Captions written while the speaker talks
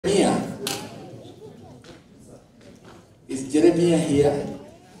Jeremiah here?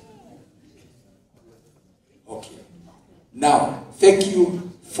 Okay. Now, thank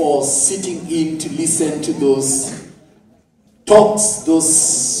you for sitting in to listen to those talks,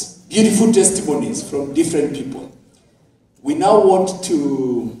 those beautiful testimonies from different people. We now want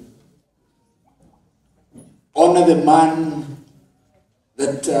to honor the man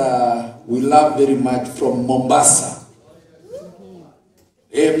that we love very much from Mombasa.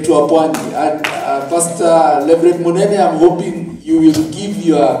 To a point. And Pastor Reverend Munene, I'm hoping you will give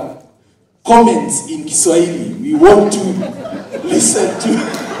your comments in Kiswahili. We want to listen to.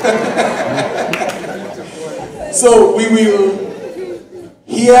 So we will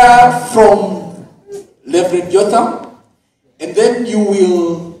hear from Reverend Jotham, and then you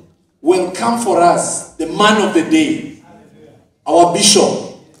will welcome for us the man of the day, our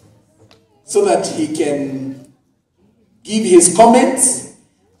bishop, so that he can give his comments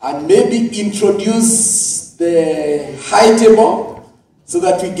and maybe introduce the high table so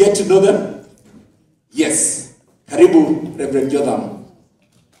that we get to know them. Yes. Karibu, Reverend Jotham.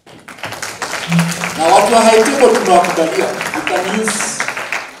 Now, watu wa high table tunawakubalia. You can use,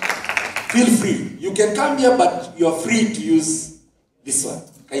 feel free. You can come here, but you are free to use this one.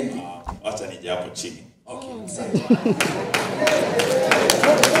 Kindly. Wacha nije hapo chini. Okay.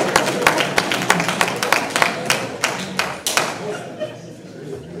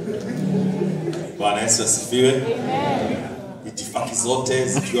 Bwana Yesu asifiwe. Amen. Itifaki zote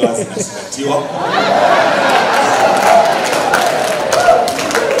zikiwa zinazingatiwa.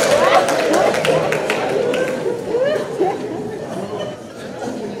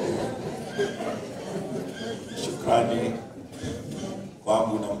 Shukrani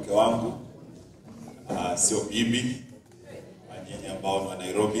kwangu na mke wangu, sio bibi, wanyinyi ambao ni wa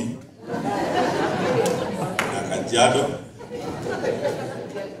Nairobi na Kajiado.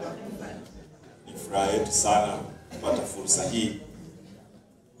 Furaha yetu sana kupata fursa hii.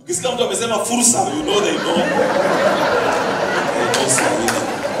 Ukisikia mtu amesema fursa, you know they know.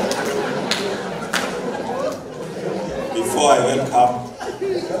 Before I welcome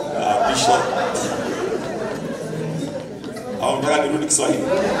Bishop, au nataka nirudi Kiswahili.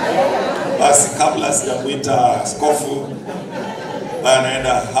 Basi kabla sijamuita askofu,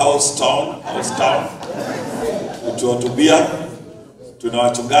 anaenda house town kutuhutubia. Tuna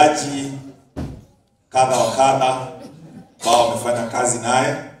wachungaji kadha wa kadha ambao wamefanya kazi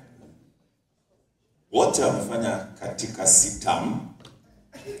naye. Wote wamefanya katika sitam.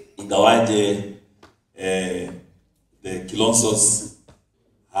 Ingawaje the Kilonsos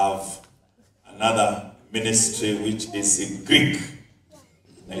have another ministry which is in Greek,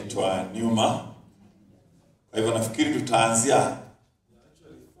 inaitwa Numa. Kwa hivyo nafikiri tutaanzia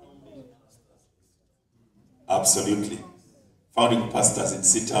absolutely founding pastors in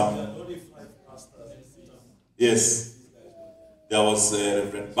sitam. Yes, there was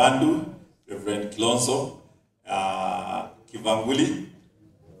Reverend Bandu, Reverend Kilonso, Kivanguli,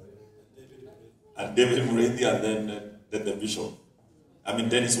 and David Murithi, and then the bishop. I mean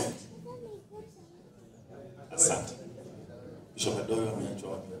Dennis White. Asante. Bishop Adoyo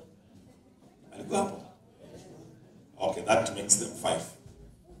ameachwa wapi? Alikuwa hapo. Okay, that makes them 5.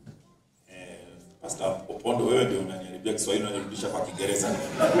 Pastor Opondo, wewe ndio unaniharibia Kiswahili, unanirudisha kwa Kiingereza.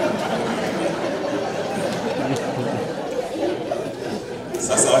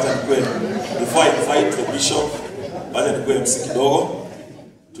 Sasa wacha nikwe, before I invite the bishop, wacha nikwe MC kidogo.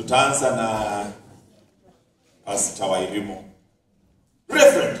 Tutaanza na Pastor Wairimu.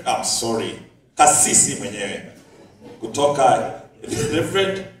 Reverend, I'm sorry, kasisi mwenyewe. Kutoka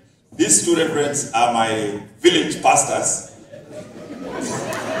Reverend, these 2 reverends are my village pastors.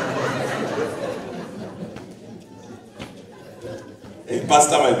 A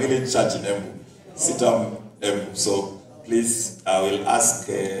pastor my village church in Embu, Sitam Embu. So please, I will ask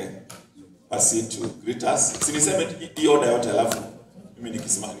Pasi to greet us. Siniseme hiyo order yote alafu mimi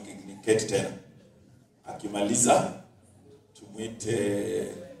nikisimama niketi tena. Akimaliza tumuite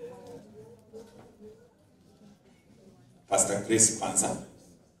Pastor Grace kwanza.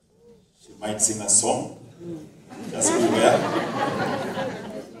 She might sing a song. Just beware.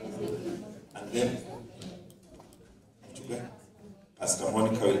 And then Pastor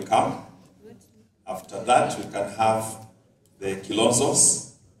Monica will come. After that, we can have the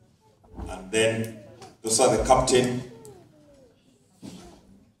Kilonsos, and then those are the captain.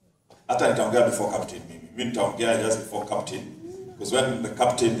 Hata nitaongea before captain mimi nitaongea just before captain, because when the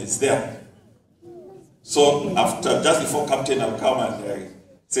captain is there. So after, just before captain, I'll come and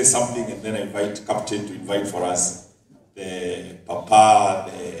say something, and then I invite captain to invite for us the papa,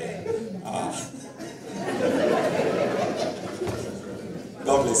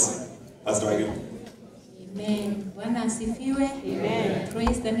 God bless you. Pastor Wairimu. Amen. Bwana asifiwe. Amen.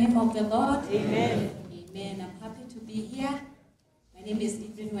 Praise the name of the Lord. Amen. Amen. I'm happy to be here. My name is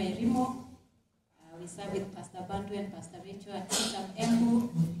Kimiywe we serve with Pastor Bandu and Pastor Rachel at Sitam Embu,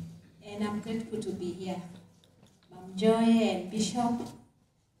 and I'm grateful to be here. Mom Joy and Bishop,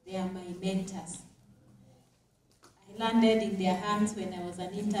 they are my mentors. I landed in their hands when I was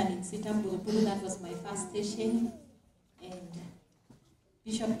an intern in Sitam Bulubulu. That was my first station, and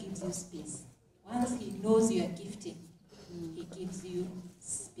Bishop gives you space. Once he knows you are gifted, he gives you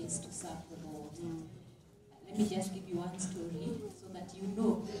space to serve the Lord. Let me just give you one story so that you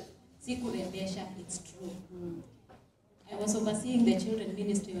know. Sikurembesha, it's true. I was overseeing the children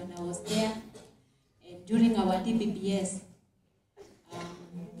ministry when I was there, and during our DBBS,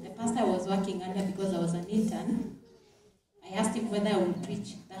 the pastor I was working under, because I was an intern, I asked him whether I would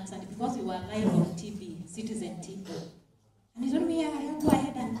preach that Sunday because we were live on TV, Citizen TV. And he told me, I'll go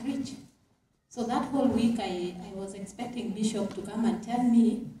ahead and preach. So that whole week, I was expecting Bishop to come and tell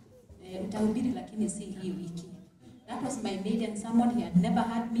me, utahubiri lakini si hii wiki. That was my maiden sermon. He had never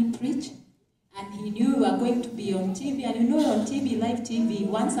heard me preach. And he knew we were going to be on TV. And you know, on TV, live TV,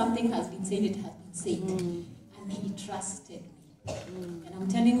 once something has been said, it has been said. And he trusted me. And I'm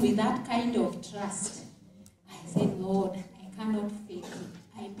telling you, with that kind of trust, I said, Lord, I cannot fail you.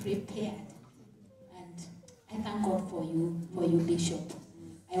 I prepared. And I thank God for you, Bishop.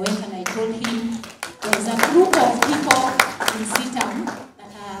 I went and I told him, there's a group of people in Sitam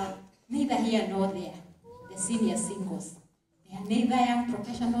that are neither here nor there. The senior singles. They are neither young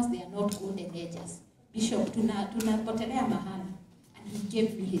professionals, they are not golden agers. Bishop, tunapotelea mahali. And he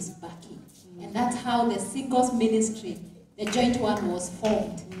gave me his backing. And that's how the singles ministry, the joint one, was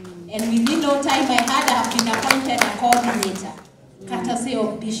formed. And within no time, I have been appointed a coordinator, courtesy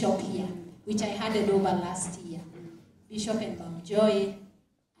of Bishop here, which I handed over last year. Bishop and Mom Joy,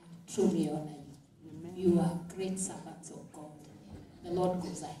 I truly honor you. You are great servants of God. The Lord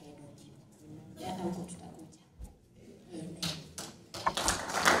goes ahead with you. Amen.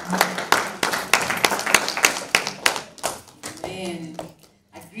 Amen.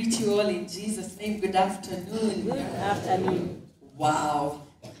 I greet you all in Jesus' name. Good afternoon. Good afternoon. Wow.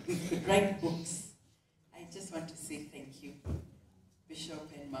 We could write books. I just want to say thank you,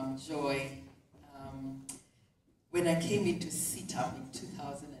 Bishop and Mom Joy. When I came into Sitam in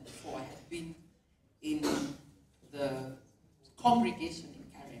 2004, I had been in the congregation in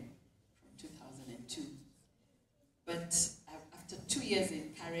Karen from 2002. But after 2 years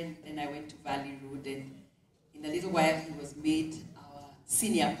in Karen, then I went to Valley Road, and in a little while he was made our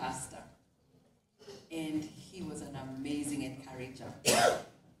senior pastor. And he was an amazing encourager.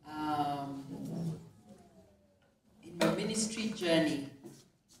 In my ministry journey,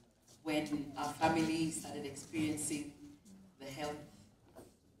 when our family started experiencing the health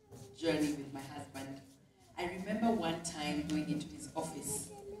journey with my husband, I remember one time going into his office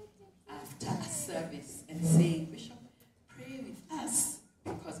after a service and saying, Bishop, pray with us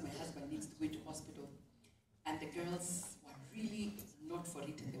because my husband needs to go to hospital. And the girls were really not for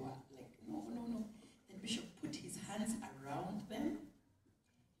it, and they were like, no, no, no. Then Bishop put his hands around them,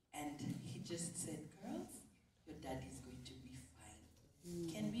 and he just said, girls, your daddy's going to be fine.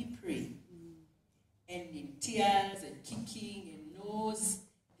 Can we pray? And in tears and kicking and nose,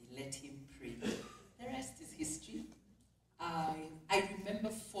 they let him pray. The rest is history. I remember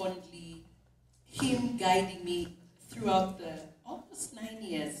fondly him guiding me throughout the almost 9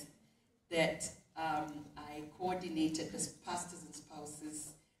 years that I coordinated the pastors and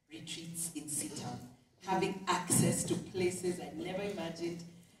spouses retreats in Sitam, having access to places I never imagined.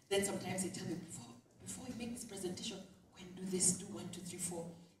 Then sometimes they tell me, before you make this presentation, go and do this, do 1, 2, 3, 4,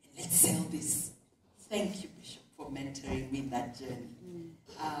 and let's sell this. Thank you, Bishop, for mentoring me in that journey.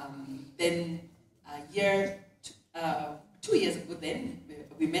 Then a year, 2 years ago then,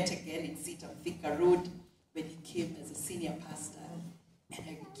 we met again in Sitam Thika Road when he came as a senior pastor.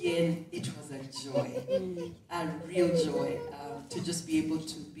 And again, it was a joy, a real joy, to just be able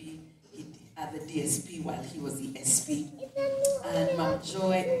to be at the DSP while he was the SP. And Mom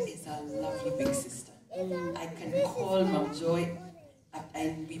Joy is a lovely big sister. I can call Mom Joy,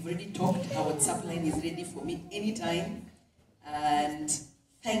 and we've already talked, her WhatsApp line is ready for me anytime. And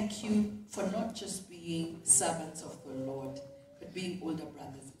thank you for not just being servants of the Lord, but being older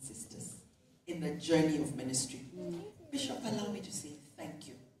brothers and sisters in the journey of ministry. Bishop, allow me to say thank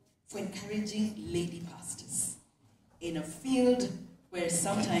you for encouraging lady pastors in a field where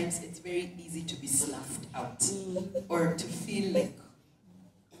sometimes it's very easy to be sloughed out or to feel like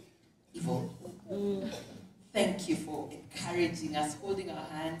evil. Thank you for encouraging us, holding our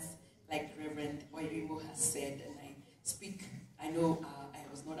hands, like Reverend Wairimo has said, and I know I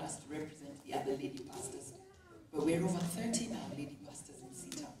was not asked to represent the other lady pastors, but we're over 30 now, lady pastors in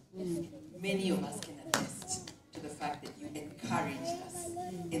CETA. Many of us can attest to the fact that you encouraged us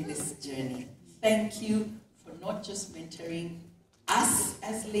in this journey. Thank you for not just mentoring us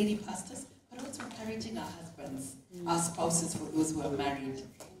as lady pastors, but also encouraging our husbands, our spouses, for those who are married.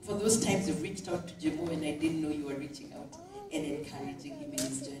 For those times you've reached out to Jemo and I didn't know you were reaching out and encouraging him in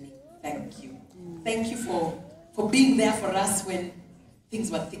his journey. Thank you. Thank you for being there for us when things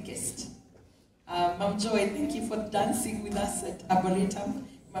were thickest. Ma'am Joy, thank you for dancing with us at Arboretum.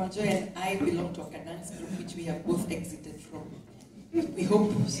 Ma'am Joy and I belong to a dance group which we have both exited from. We hope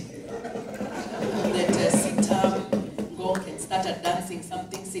that CETA can start a dancing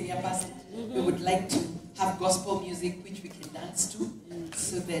something senior pastor. We would like to have gospel music which we can dance to,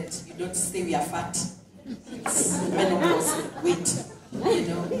 so that you don't say we are fat. It's menopause, weight. You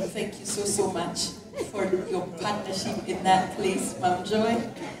know, thank you so much for your partnership in that place, Ma'am Joy.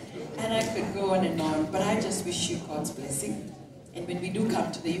 And I could go on and on, but I just wish you God's blessing. And when we do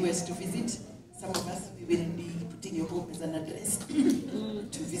come to the US to visit, some of us, we will be putting your home as an address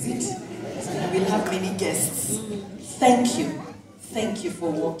to visit. So we'll have many guests. Thank you. Thank you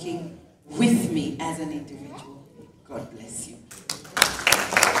for walking with me as an individual. God bless you.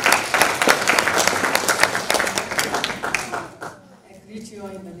 I greet you all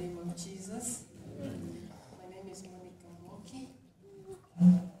in the name of Jesus. My name is Monica Moki.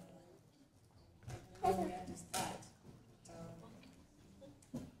 I don't know where to start.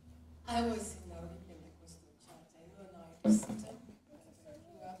 I was in a Pentecostal church. I know now it is Satan, but I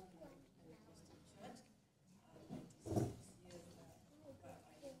grew up in a Pentecostal church. And it is years that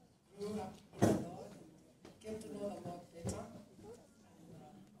I grew up in the Lord and came to know the Lord better. And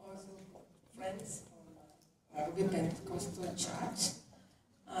also friends from a Pentecostal church.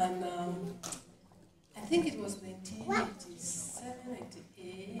 And I think it was 1987,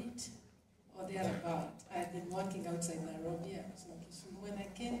 88, or thereabout. I had been working outside Nairobi. I was in Kisumu when I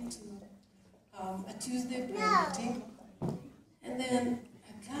came to a Tuesday prayer meeting, and then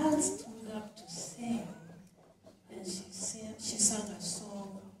a girl stood up to sing, and she sang a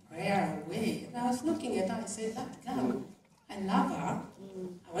song, Prayer Away. And I was looking at her, I said, that girl, I love her,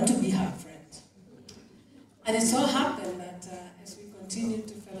 I want to be her friend. And it so happened that as we continued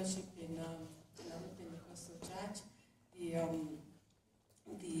to fellowship in our Pentecostal church,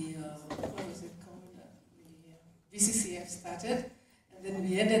 what was it called? The VCCF started, and then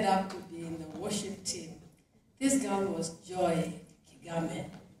we ended up to be in the worship team. This girl was Joy Kigame.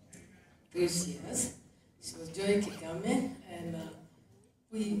 Those years, she was Joy Kigame, and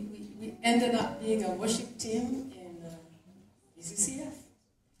we ended up being a worship team in VCCF.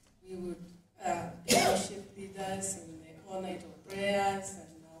 We would be worship leaders in the all-night of prayers,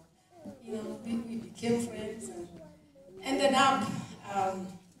 and we became friends and ended up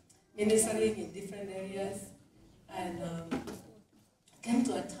ministering in different areas, and came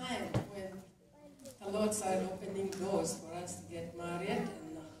to a time when the Lord started opening doors for us to get married,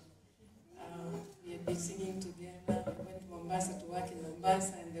 and we had been singing together. We went to Mombasa to work in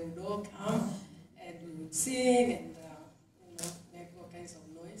Mombasa, and they would all come, and we would sing and make all kinds of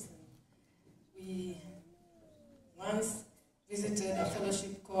noise. And we once visited a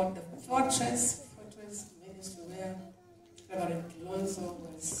fellowship called the Fortress Ministry, where Reverend Kilonzo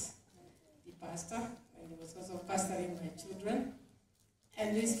was the pastor, and he was also pastoring my children.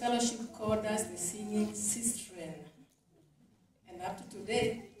 And this fellowship called us the Singing Sistren. And up to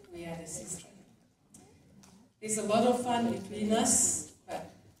today, we are the Sistren. There's a lot of fun between us,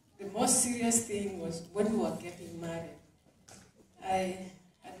 but the most serious thing was when we were getting married. I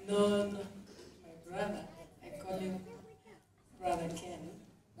had known my brother, I call him Brother Ken.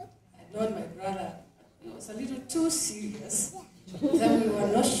 I'd known my brother, it was a little too serious, that we were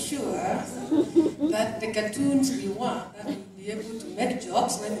not sure that the cartoons we want, that we'd be able to make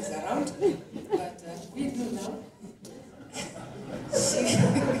jokes when he's around, but we do now.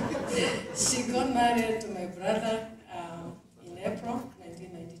 She got married to my brother in April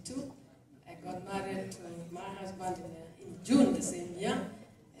 1992. I got married to my husband in June the same year,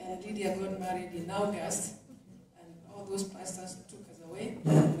 and Lydia got married in August, and all those pastors took us away.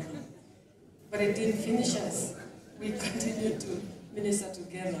 But it didn't finish us. We continued to minister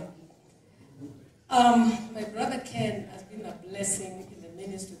together. My brother Ken has been a blessing in the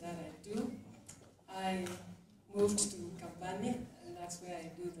ministry that I do. I moved to Kabani, and that's where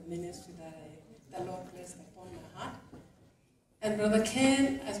I do the ministry that the Lord placed upon my heart. And Brother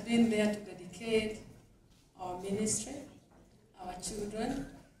Ken has been there to dedicate our ministry, our children.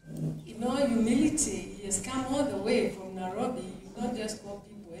 In all humility, he has come all the way from Nairobi. You don't just call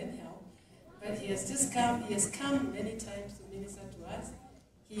people anyhow. But he has come many times to minister to us.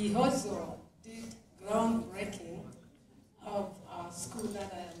 He also did groundbreaking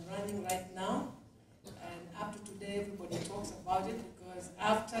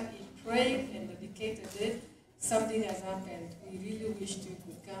wished you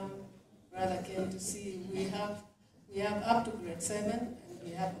could come. Brother came to see. We have up to grade 7, and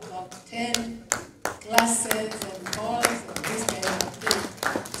we have about 10 classes and halls and this kind of thing.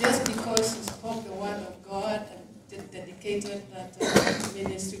 Just because he spoke the word of God and dedicated that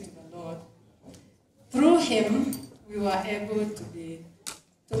ministry to the Lord. Through him, we were able to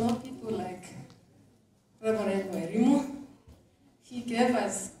know people like Reverend Wairimu. He gave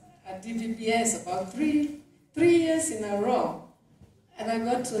us a DPPS about three years in a row. And I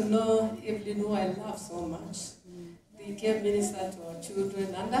got to know Evelyn, who I love so much. They came minister to our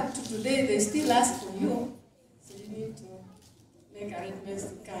children, and up to today, they still ask for you. So you need to make arrangements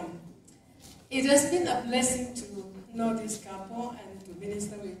to come. It has been a blessing to know this couple and to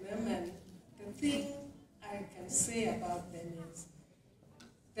minister with them. And the thing I can say about them is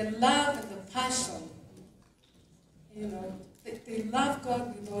the love and the passion. You know, they love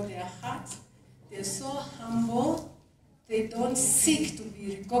God with all their heart. They're so humble. They don't seek to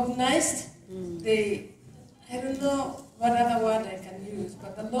be recognized. I don't know what other word I can use,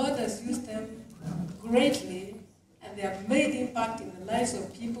 but the Lord has used them greatly, and they have made impact in the lives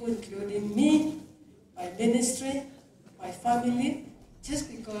of people, including me, my ministry, my family,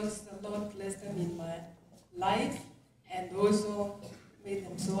 just because the Lord placed them in my life and also made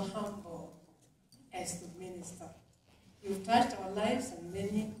them so humble as to minister. You've touched our lives, and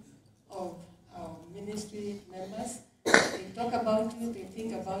many of our ministry members, they talk about you, they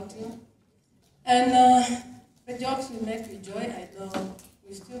think about you. And the jobs we make with joy, I know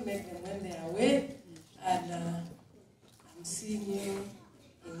we still make them when they are away. And I'm seeing you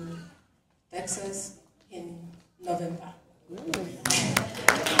in Texas in November. We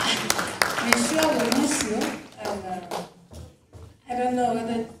sure will miss you. And I don't know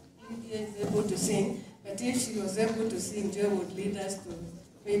whether Lydia is able to sing, but if she was able to sing, Joe would lead us to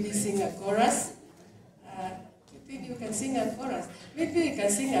maybe sing a chorus. Do you think you can sing a chorus? Maybe you can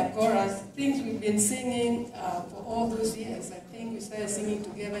sing a chorus, things we've been singing for all those years. I think we started singing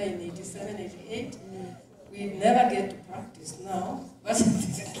together in 87, 88. We never get to practice now, but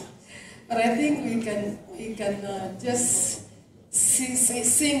I think we can just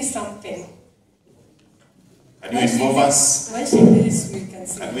sing something. Can you involve us? When she leaves, we can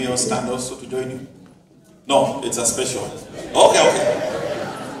sing. Can we all stand also to join you? No, it's a special one. Okay.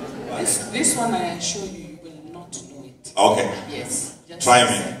 This one I assure you, you will not know it. Okay. Yes. Just Try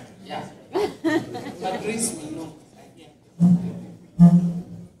me. Yeah. But Grace will know.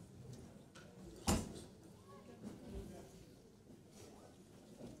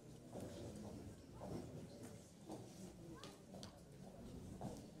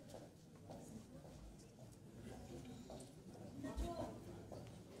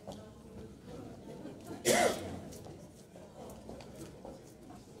 Yeah.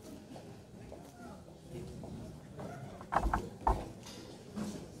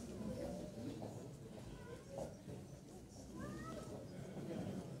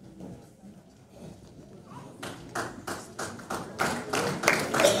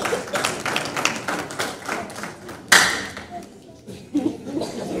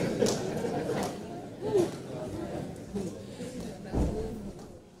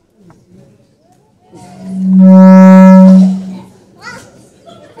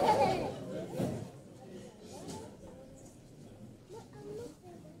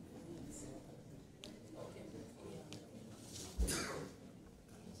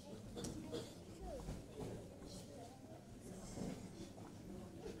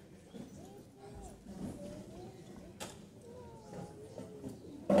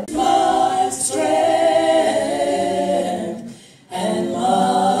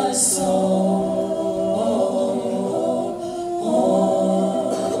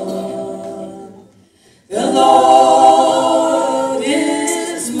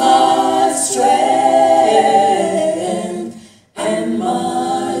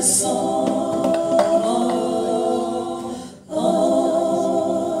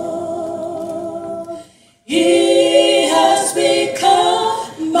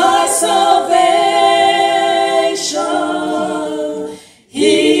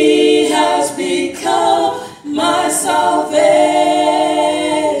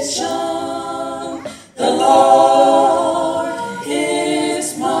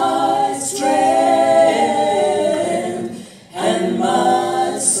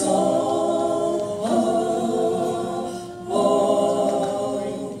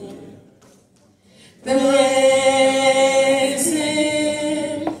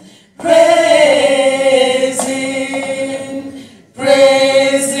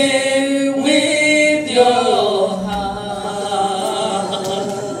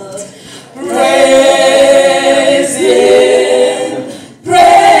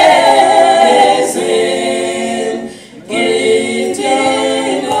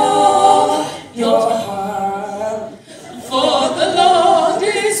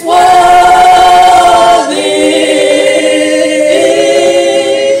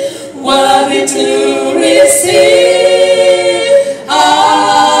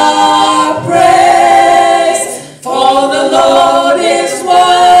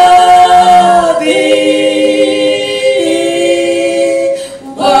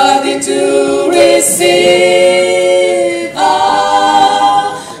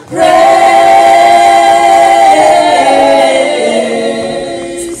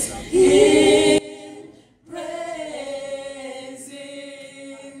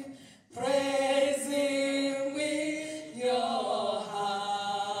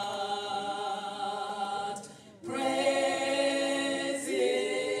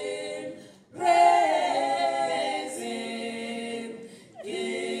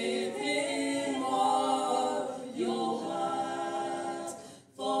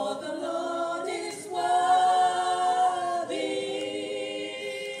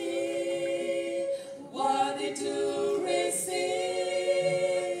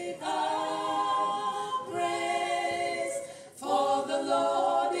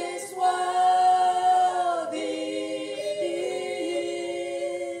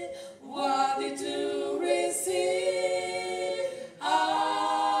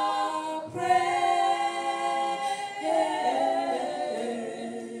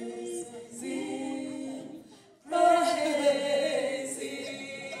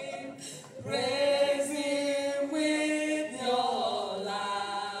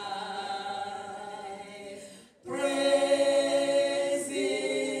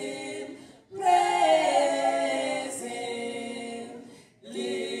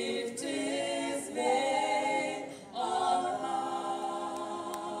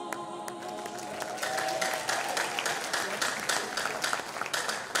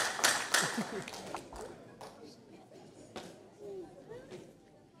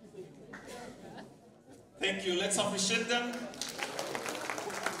 Thank you. Let's appreciate them.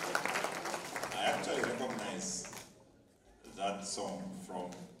 I actually recognize that song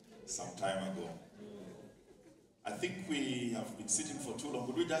from some time ago. I think we have been sitting for too long.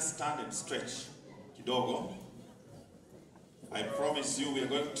 Could we just stand and stretch? Kidogo. I promise you we are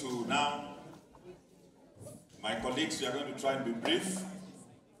going to now, my colleagues, we are going to try and be brief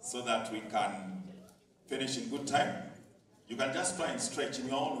so that we can finish in good time. You can just try and stretch in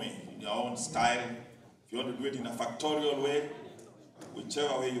your own way, in your own style. If you want to do it in a factorial way,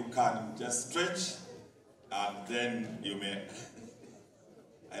 whichever way you can, just stretch and then you may.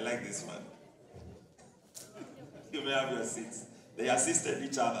 I like this one. You may have your seats. They assisted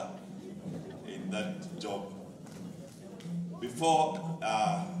each other in that job. Before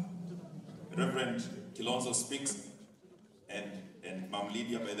Reverend Kilonzo speaks, and Mam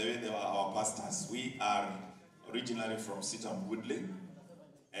Lydia, by the way, they were our pastors. We are originally from Sitam Woodley.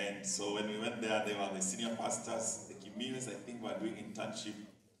 And so when we went there, they were the senior pastors. The Kimiywe, I think, were doing internship.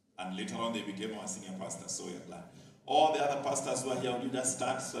 And later on, they became our senior pastors, so we are glad. All the other pastors who are here, will you just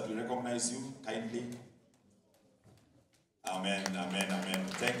stand so that we recognize you kindly? Amen, amen, amen.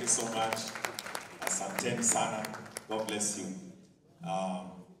 Thank you so much. Asanteni sana. God bless you.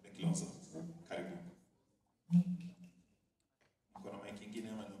 Kilonzo, karibu. Kuna mic ingine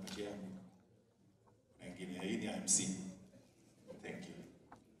ama nimepatia yangu? Kuna ingine, hii ni MC. Thank you.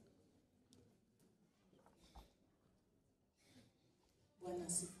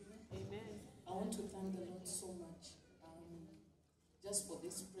 Amen. I want to thank the Lord so much just for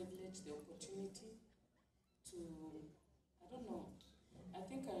this privilege, the opportunity to, I don't know, I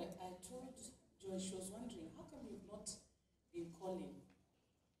think I told Joy, she was wondering, how come you've not been calling?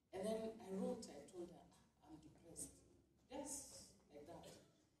 And then I told her, I'm depressed. Just like that.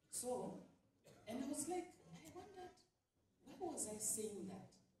 So, and I was like, I wondered, why was I saying that?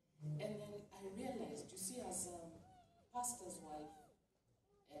 And then I realized, you see, as a pastor's wife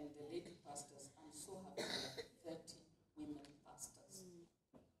and the lady pastors, I'm so happy that 30 women pastors.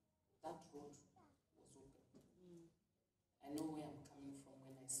 That road was open. I know where I'm coming from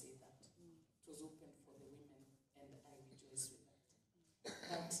when I say that. It was open for the women, and I rejoice with that.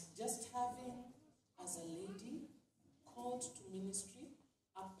 But just having, as a lady, called to ministry,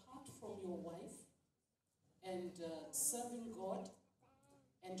 apart from your wife, and serving God,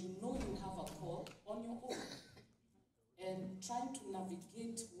 and you know you have a call on your own, and trying to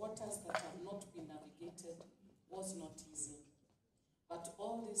navigate waters that have not been navigated was not easy. But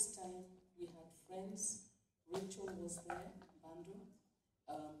all this time, we had friends. Rachel was there, Bandu.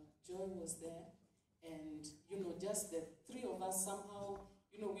 Joy was there. And, just the three of us somehow,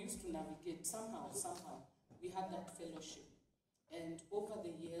 we used to navigate. Somehow, we had that fellowship. And over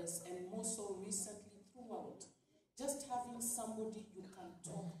the years, and more so recently throughout, just having somebody you can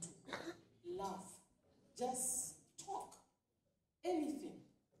talk to, laugh, just talk, anything,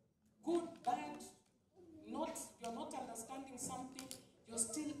 good, bad, you're not understanding something, you're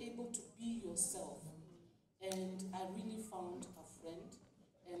still able to be yourself. And I really found a friend,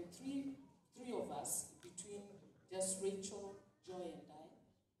 and three of us, between just Rachel, Joy, and I,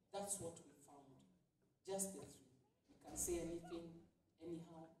 that's what we found, just the three. You can say anything,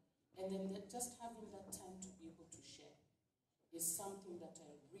 anyhow, and then just having that time to be able to share is something that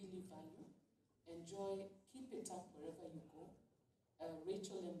I really value. And Joy, keep it up wherever you go.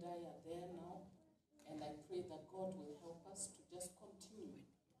 Rachel and I are there now, and I pray that God will help us to just continue,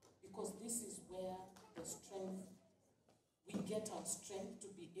 because this is where the strength, we get our strength to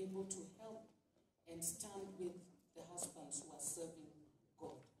be able to help and stand with the husbands who are serving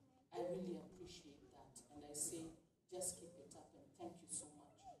God. I really appreciate that, and I say, just keep it up, and thank you so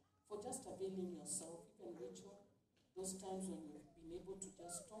much for just availing yourself. Even Rachel, those times when you've been able to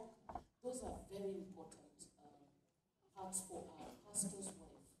just talk, those are very important parts for our pastor's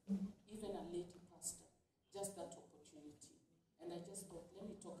wife, even a lady pastor, just that opportunity. And I just thought, let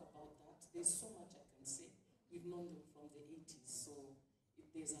me talk about that. There's so much I can say. We've known them from the 80s, so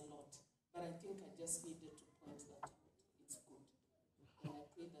there's a lot. But I think I just needed to point that out. It's good. And I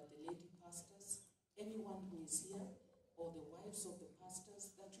pray that the lady pastors, anyone who is here, or the wives of the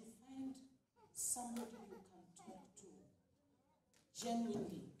pastors, that you find somebody you can talk to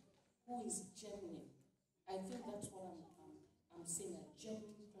genuinely, who is genuine. I think that's what I'm saying, a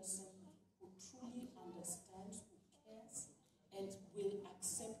genuine person who truly understands, who cares, and will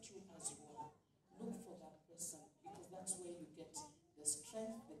accept you as you are. Look for that person, because that's where you get the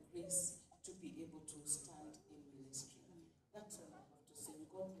strength, the grace to be able to stand in ministry. That's all I have to say.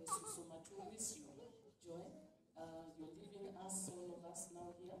 God bless you so much. We miss you, Joy. You're leaving us, all of us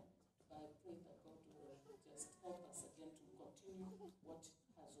now here. But I pray that God will just help us again to continue what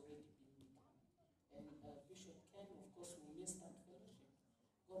has already been begun. And Bishop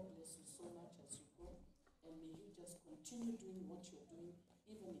bless you so much as you go. And may you just continue doing what you're doing,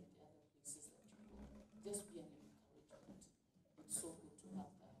 even in the other places that you go. Just be an encouragement. It's so good to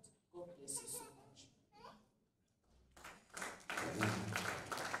have that. God bless you so much.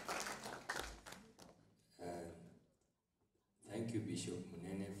 Thank you, Bishop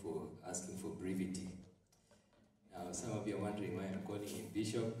Munene, for asking for brevity. Now, some of you are wondering why I'm calling him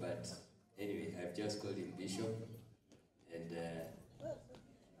Bishop, but anyway, I've just called him Bishop. And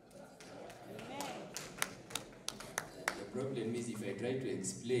the problem is, if I try to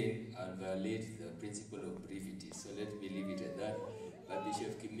explain, I'll violate the principle of brevity. So let me leave it at that. But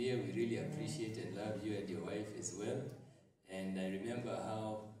Bishop Kimiywe, we really appreciate and love you and your wife as well. And I remember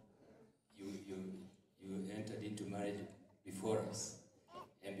how you entered into marriage before us.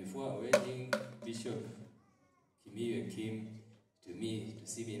 And before our wedding, Bishop Kimiywe came to me to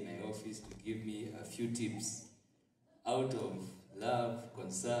see me in my office to give me a few tips out of love,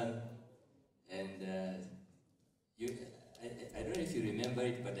 concern, and I don't know if you remember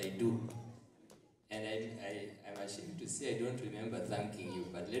it, but I do. And I'm ashamed to say I don't remember thanking you,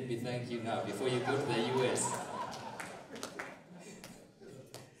 but let me thank you now before you go to the US.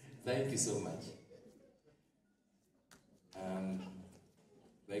 Thank you so much.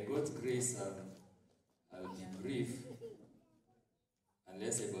 By God's grace, I'll be brief,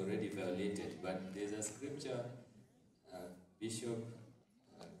 unless I've already violated, but there's a scripture, Bishop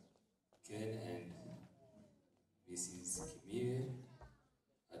Ken and Mrs. Kimiywe,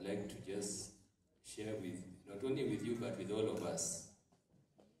 I'd like to just share with, not only with you, but with all of us,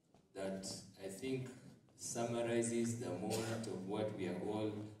 that I think summarizes the moment of what we are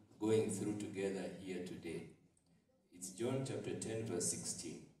all going through together here today. It's John chapter 10, verse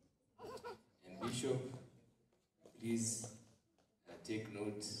 16. And Bishop, please take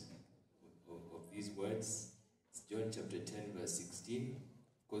note of these words. It's John chapter 10, verse 16.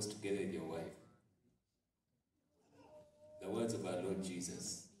 Of course, together with your wife. The words of our Lord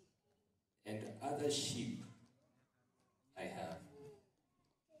Jesus. And other sheep I have,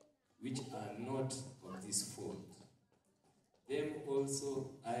 which are not of this fold. Them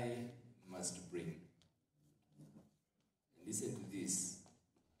also I must bring. And listen to this.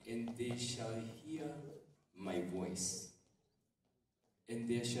 And they shall hear my voice. And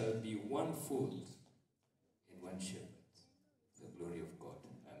there shall be one fold and one shepherd. The glory of God.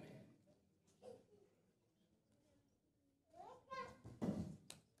 Amen.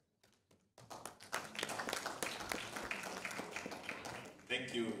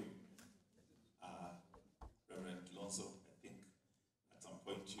 Thank you, Reverend Lonzo. I think at some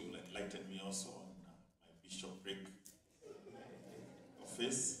point you'll enlighten me also on my bishopric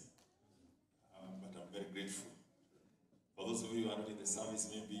office, but I'm very grateful. For those of you who are not in the service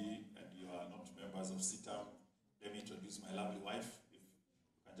maybe, and you are not members of CITAM, let me introduce my lovely wife. If you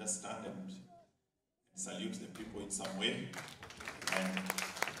can just stand and salute the people in some way. And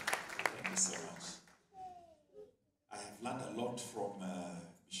thank you so much. I have learned a lot from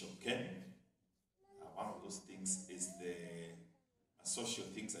Bishop Ken. One of those things is the social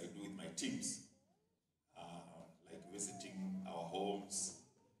things I do with my teams, like visiting our homes.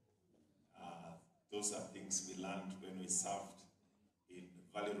 Those are things we learned when we served in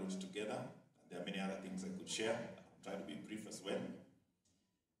Valley Road together. And there are many other things I could share. I'm trying to be brief as well.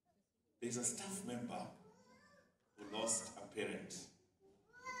 There's a staff member who lost a parent,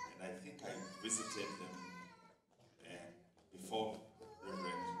 and I think I visited them before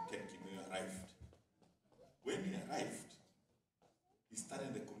Reverend Ken Kimiywe arrived. When he arrived, he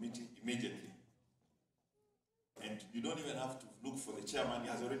started the committee immediately. And you don't even have to look for the chairman, he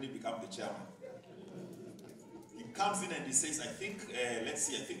has already become the chairman. He comes in and he says, I think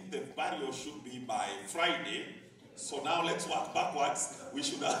the burial should be by Friday, so now let's work backwards. We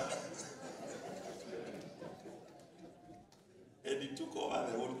should have. And he took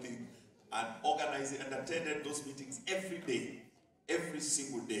over the whole thing and organized it and attended those meetings every day, every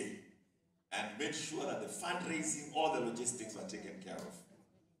single day, and made sure that the fundraising, all the logistics were taken care of.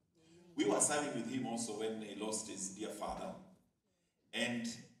 We were serving with him also when he lost his dear father, and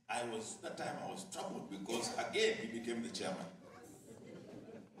that time I was troubled because again he became the chairman.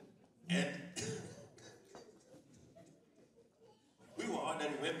 And we were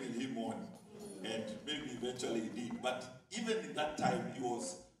wondering when will he mourn, and maybe eventually he did. But even in that time, he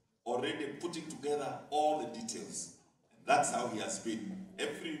was already putting together all the details. And that's how he has been.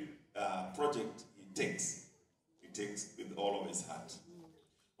 Every project he takes with all of his heart.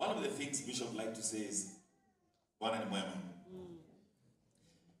 One of the things Bishop liked to say is, Bwana ni mwema.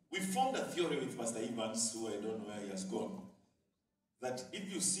 We formed a theory with Pastor Evans, who I don't know where he has gone, that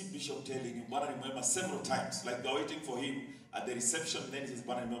if you see Bishop telling him Bwana ni mwema several times, like they're waiting for him at the reception, then he says,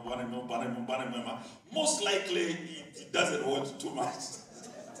 most likely he doesn't want too much.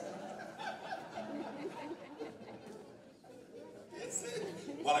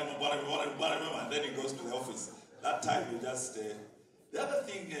 And then he goes to the office. That time you just... the other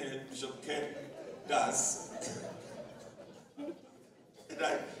thing Bishop Ken does,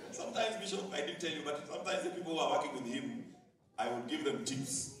 and sometimes Bishop, I didn't tell you, but sometimes the people who are working with him, I would give them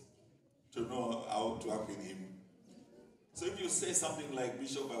tips to know how to work with him. So if you say something like,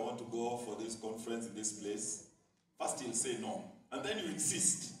 Bishop, I want to go for this conference in this place, first he'll say no. And then you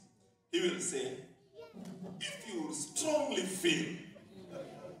insist. He will say, if you strongly feel,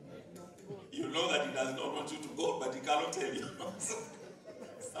 you know that he does not want you to go, but he cannot tell you.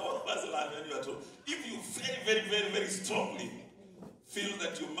 Some of us learn when you are told, if you very, very, very, very strongly feel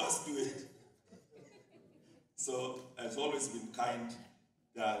that you must do it. So I've always been kind.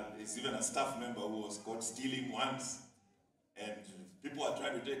 There's even a staff member who was caught stealing once, and people are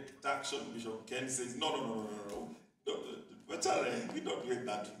trying to take action. Bishop Ken says, no. We don't do it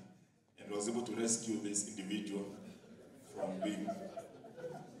that way. And was able to rescue this individual from being...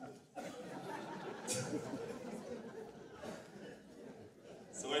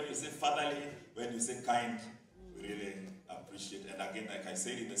 So when you say fatherly, when you say kind, we really appreciate. And again, like I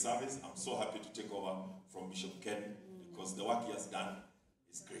said in the service, I'm so happy to take over from Bishop Ken because the work he has done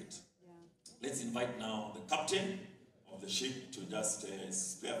is great. Yeah. Let's invite now the captain of the ship to just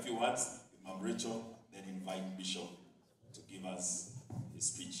spare a few words with Mom Rachel, then invite Bishop to give us his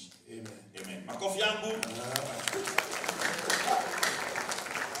speech. Amen. Amen. Makofi yangu.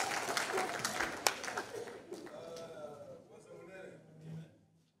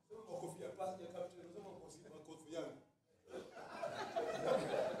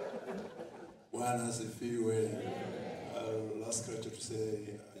 Bwana asifiwe. I'll ask Rachel to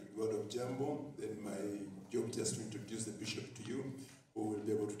say a word of jambo, then my job just to introduce the bishop to you, who will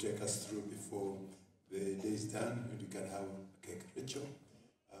be able to take us through before the day is done, and you can have a cake. Rachel,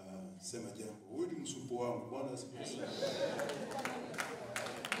 sema jambo. Huyu ni msupu wangu. Bwana asifiwe.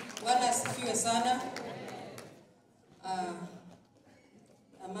 Bwana asifiwe sana.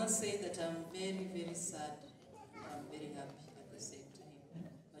 I must say that I'm very, very sad. I'm very happy at the same time,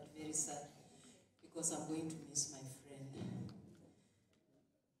 but very sad because I'm going to miss my friend.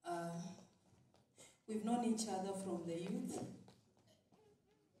 We've known each other from the youth.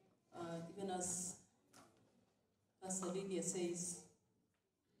 Even as Pastor Lydia says,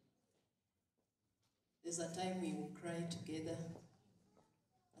 there's a time we will cry together,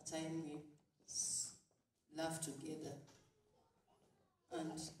 a time we laugh together.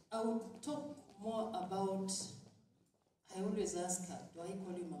 And I will talk more about, I always ask her, do I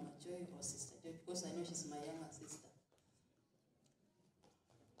call you Mama Joy or Sister Joy? Because I know she's my younger sister.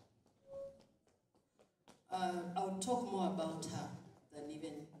 I'll talk more about her than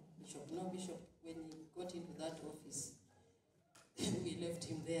even Bishop. No, Bishop, when he got into that office, we left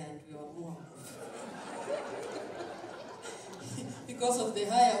him there and we were more. Because of the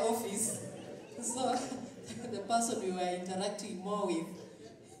higher office. So the person we were interacting more with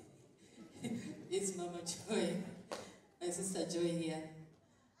is Mama Joy, my sister Joy here.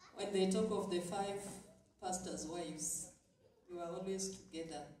 When they talk of the 5 pastors' wives, we were always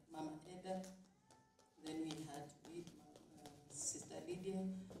together. Mama Eda, then we had Sister Lydia,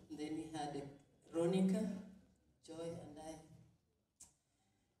 and then we had Ronica, Joy, and I.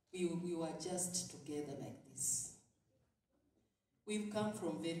 We were just together like this. We've come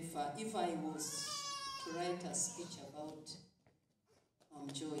from very far. If I was to write a speech about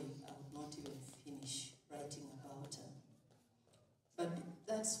Joy, I would not even finish writing about her. But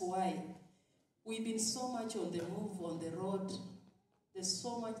that's why we've been so much on the move, on the road. There's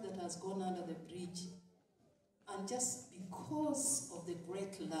so much that has gone under the bridge. And just because of the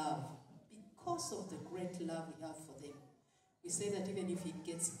great love we have for them, we say that even if it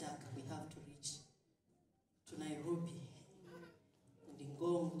gets dark, we have to reach to Nairobi and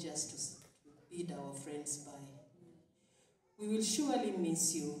Ngong just to bid our friends bye. We will surely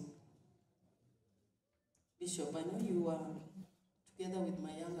miss you. Bishop, I know you were together with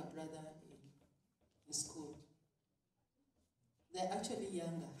my younger brother in school. They're actually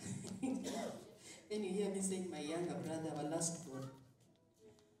younger. Then you hear me saying my younger brother, our last born.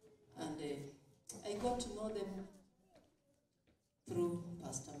 And I got to know them through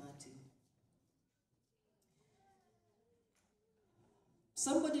Pastor Martin.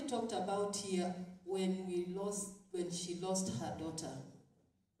 Somebody talked about here when she lost her daughter.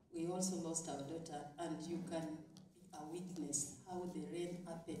 We also lost our daughter, and you can be a witness how they ran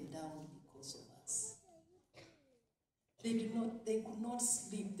up and down because of us. They could not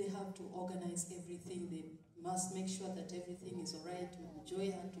sleep. They have to organize everything. They must make sure that everything is all right. We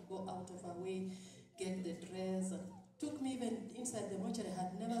enjoy her to go out of her way, get the dress. And took me even inside the mortuary. I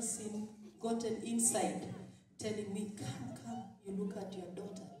had never gotten inside, telling me, come, you look at your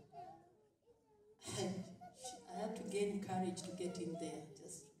daughter. I had to gain courage to get in there,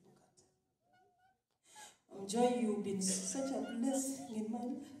 just look at her. Joy, you've been such a blessing in my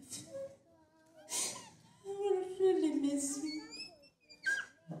life. I will really miss you.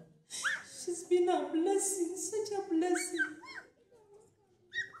 She's been a blessing, such a blessing.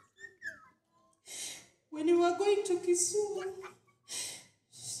 When we were going to Kisumu,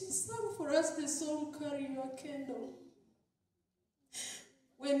 she sang for us the song, Carry Your Candle.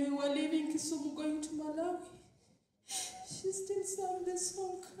 When we were leaving Kisumu going to Malawi, she still sang the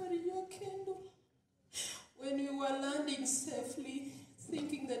song, Carry Your Candle. When we were landing safely,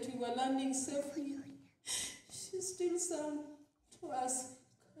 thinking that we were landing safely, she still sang to us,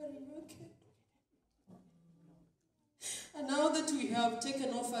 Carry Your Candle. And now that we have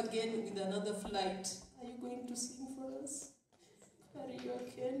taken off again with another flight, are you going to sing for us? Carry Your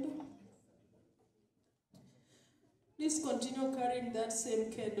Candle. Please continue carrying that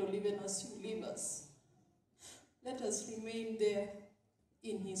same candle even as you leave us. Let us remain there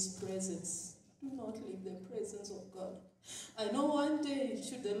in His presence. Do not leave the presence of God. I know one day,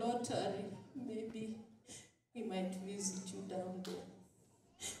 should the Lord tarry, maybe He might visit you down there.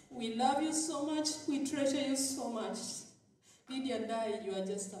 We love you so much. We treasure you so much. Lydia and I, you are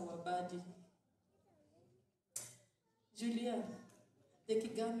just our body. Julia, the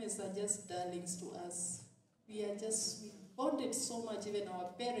Kigames are just darlings to us. We bonded so much, even our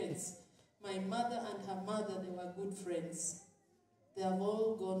parents. My mother and her mother, they were good friends. They have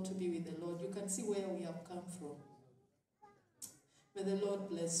all gone to be with the Lord. You can see where we have come from. May the Lord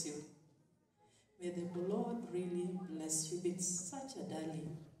bless you. May the Lord really bless you. You've been such a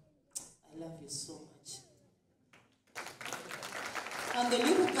darling. I love you so much. And the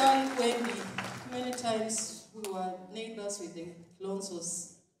little girl, Wendy, many times we were neighbors with the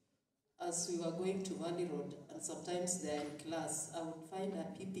Lonsos as we were going to Valley Road, and sometimes they are in class. I would find her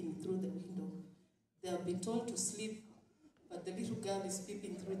peeping through the window. They have been told to sleep, but the little girl is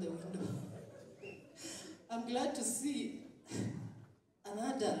peeping through the window. I'm glad to see an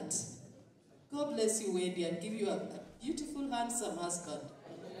adult. God bless you, Wendy, and give you a beautiful, handsome husband.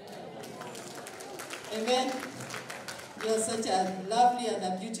 Amen. You're such a lovely and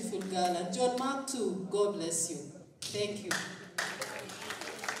a beautiful girl. And John Mark too, God bless you. Thank you.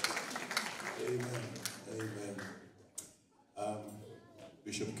 Amen. Amen.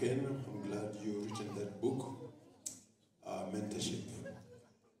 Bishop Ken, I'm glad you written that book, Mentorship.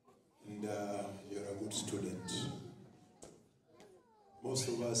 And you're a good student. Most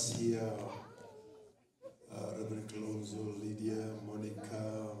of us here, Reverend Kalonzo, Lydia, Monica,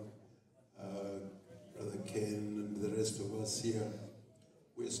 Brother Ken, and the rest of us here,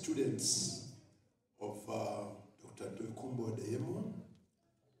 we're students of Dr. Kumbo Adeyemo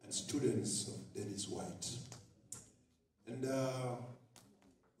and students of Dennis White. And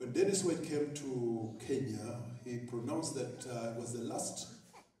when Dennis White came to Kenya, he pronounced that it was the last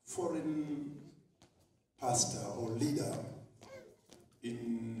foreign pastor or leader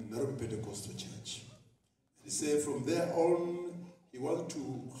in Nairobi Pentecostal Church. He said from there on, he wanted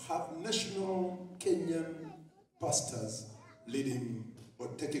to have national Kenyan pastors leading or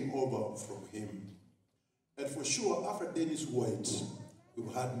taking over from him. And for sure, after Dennis White, we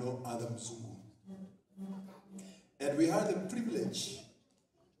had no other Mzungu. And we had the privilege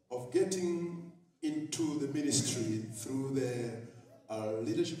of getting into the ministry through the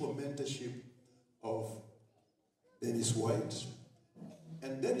leadership or mentorship of Dennis White.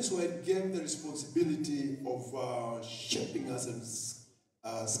 And Dennis White gave the responsibility of shaping us and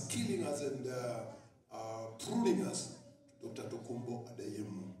skilling us and pruning us to Dr. Kumbo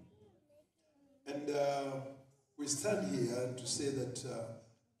Adeyemo. And we stand here to say that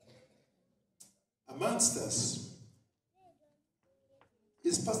amongst us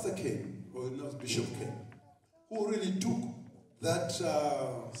is Pastor Ken, or not Bishop Ken, who really took that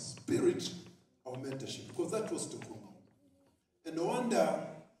spirit of mentorship, because that was Tokumbo. And no wonder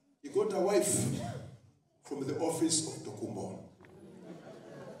he got a wife from the office of Tokumbo.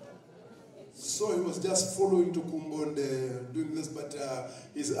 So he was just following Tokumbo and doing this, but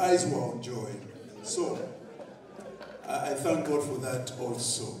his eyes were on joy. So I thank God for that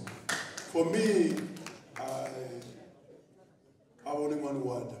also. For me, I only one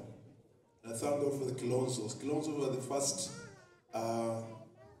word. And I thank God for the Kilonzos. Kilonzos were the first,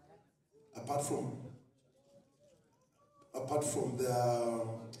 apart from the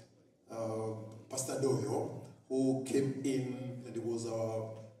Pastor Doyo, who came in and he was our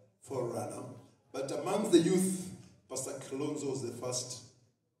forerunner. But among the youth, Pastor Kalonzo was the first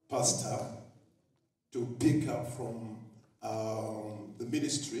pastor to pick up from the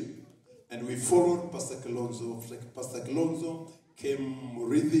ministry, and we followed Pastor Kalonzo. Like Pastor Kalonzo came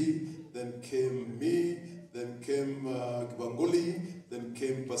Murithi, then came me, then came Kibangoli, then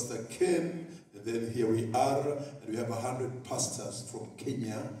came Pastor Ken, and then here we are, and we have 100 pastors from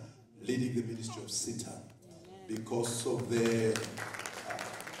Kenya leading the ministry of Satan because of the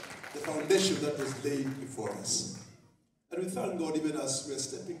foundation that was laid before us. And we thank God even as we are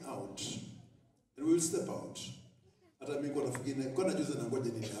stepping out, and we will step out. Hata mimi kwa nafikiri kwa najuza na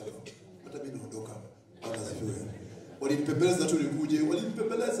ngoja nini hapa. Hata mimi naondoka. Bwana asifiwe. Walinipembeleza tu nikuje,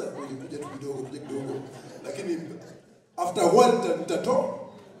 walinipembeleza kuja tu kidogo. Lakini after one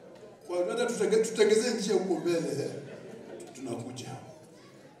nitatoa. Kwa hata tutengezee njia huko mbele. Tunakuja.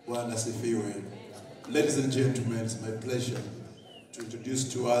 Bwana asifiwe. Ladies and gentlemen, it's my pleasure to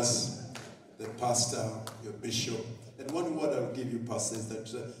introduce to us the pastor, your bishop. And one word I'll give you, pastor, is that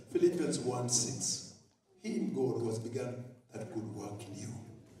Philippians 1:6. Him, God, who has begun that good work in you,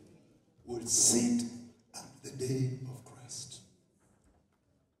 will sit at the day of Christ.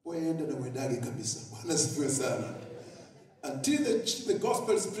 Waenda na wendage kabisa. Bwana asifiwe sana. Until the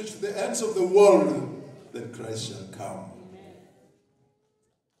gospel is preached to the ends of the world, then Christ shall come.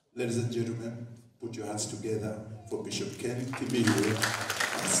 Ladies and gentlemen, put your hands together for Bishop Ken Kimiywe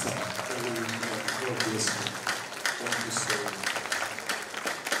and staff. God bless you. Thank you so much.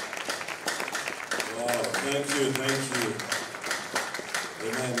 Wow, thank you.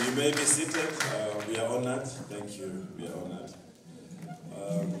 Amen. You may be seated. We are honored. Thank you. We are honored.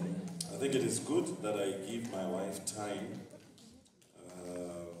 I think it is good that I give my wife time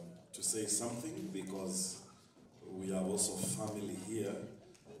to say something because we are also family here,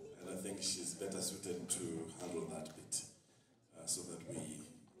 and I think she's better suited to handle that bit so that we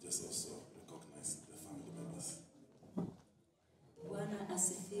just also recognize the family members. Bwana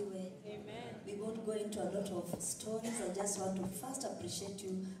asifiwe. Amen. We won't go into a lot of stories. I just want to first appreciate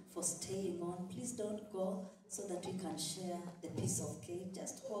you for staying on. Please don't go so that we can share the piece of cake.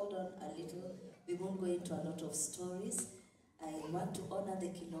 Just hold on a little. We won't go into a lot of stories. I want to honor the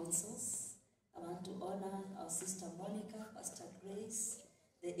Kilonsos. I want to honor our sister Monica, Pastor Grace,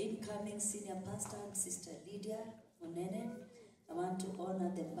 the incoming senior pastor, Sister Lydia Monene. I want to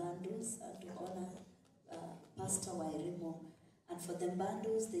honor the Bandus and to honor Pastor Wairimo. And for the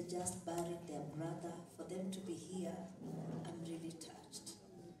Bandus, they just buried their brother. For them to be here, I'm really touched.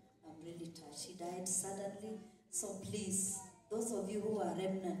 I'm really touched. He died suddenly. So please, those of you who are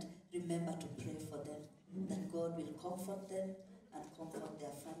remnant, remember to pray for them, that God will comfort them and comfort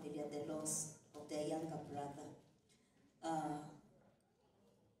their family at the loss of their younger brother. I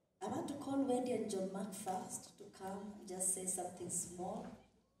want to call Wendy and John Mark first to come and just say something small.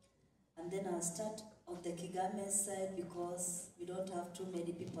 And then I'll start on the Kigame side because we don't have too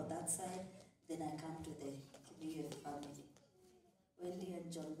many people that side. Then I come to the Kimiywe family. Wendy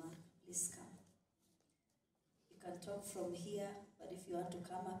and John Mark, please come. You can talk from here, but if you want to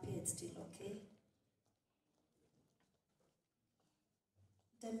come up here, it's still okay.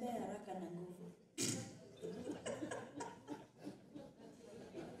 Tembea haraka na nguvu.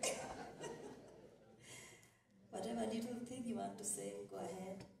 Whatever little thing you want to say, go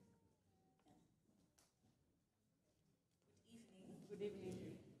ahead. Good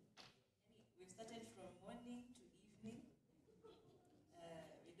evening. We've started from morning to evening.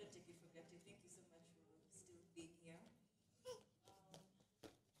 We don't take it for granted. Thank you so much for still being here.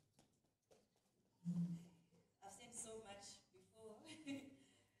 I've said so much before.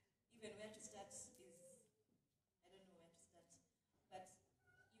 Even where to start is, I don't know where to start. But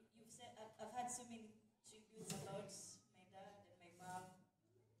you've said, I've had so many tributes about my dad and my mom.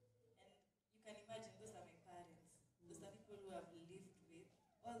 And you can imagine, those are my parents. Those are people who I've lived with.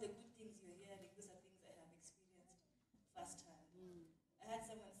 All the good things you're hearing, those are things I have experienced firsthand. I had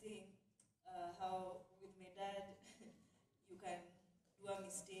someone saying how with my dad, you can do a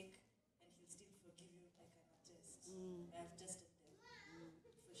mistake and he'll still forgive you. I can attest. I have tested them,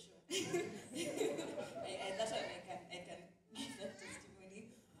 for sure. That one I can give that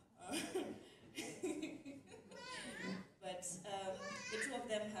testimony. But the two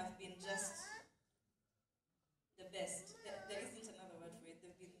of them have been just the best. There isn't another word for it.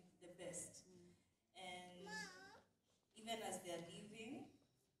 They've been the best. And even as they're leaving,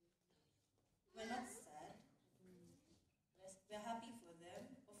 we're not sad. We're happy for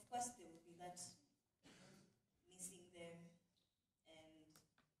them. Of course, there will be that missing them and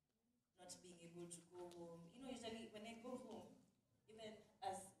not being able to go home. You know, usually when I go home, even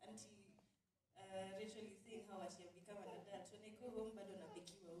as Auntie Rachel is saying how she has become an adult, when I go home, but on a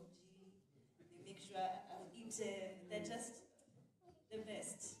uji, they eaten. They're just the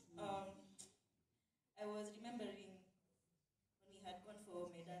best. I was remembering when we had gone for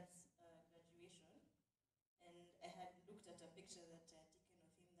my dad's graduation, and I had looked at a picture that I had taken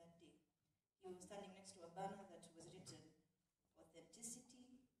of him that day. He was standing next to a banner that was written,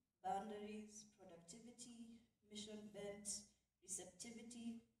 authenticity, boundaries, productivity, mission bent,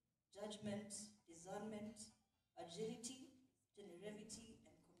 receptivity, judgment, discernment, agility, generosity,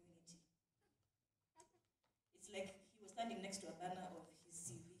 and community. It's like he was standing next to a banner of his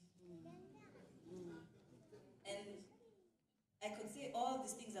CV. And I could say all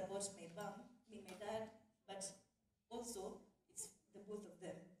these things about my dad, but also it's the both of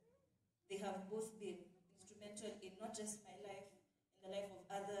them. They have both been instrumental in not just my life, in the life of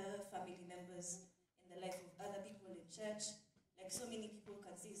other family members, in the life of other people in church. Like so many people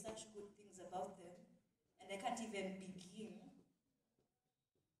can say such good things about them, and I can't even begin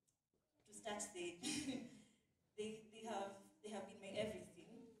to start saying they have been my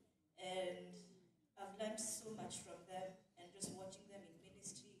everything, and I've learned so much from them, and just watching them in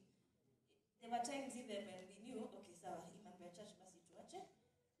ministry. There were times even when we knew, okay, sawa, hii mambo ya church basi tuache,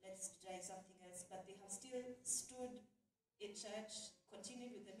 let's try something else, but they have still stood in church,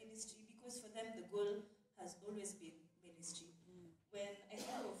 continued with the ministry, because for them the goal has always been ministry. When I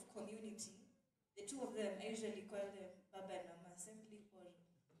think of community, the two of them, I usually call them Baba and Mama simply, or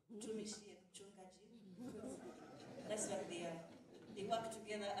Tumishi and Chungaji, because that's what they are. They work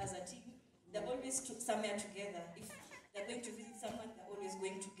together as a team. They're always somewhere together. If they're going to visit someone, they're always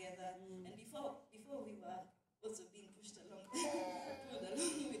going together. And before we were also being pushed along, pulled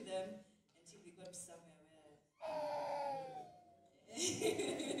along with them until we got somewhere where.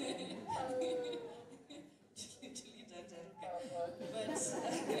 But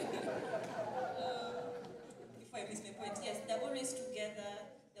before I miss my point, yes, they're always together.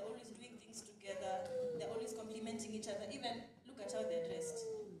 They're always doing things together. They're always complimenting each other. Even look at how they're dressed.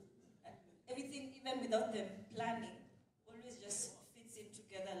 Everything, even without them planning, always just fits in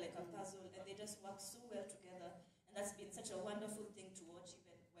together like a puzzle, and they just work so well together. And that's been such a wonderful thing to watch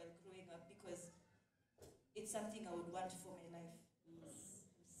even while growing up, because it's something I would want for my life.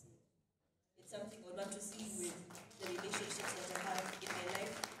 It's something I would want to see with the relationships that I have in my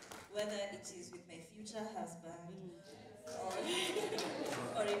life, whether it is with my future husband,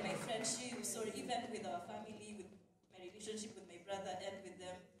 or in my friendships, or even with our family, with my relationship with my brother and with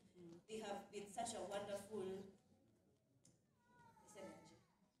them. They have been such a wonderful,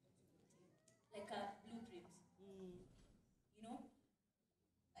 like a blueprint. You know,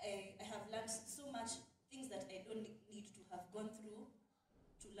 I have learned so much things that I don't need to have gone through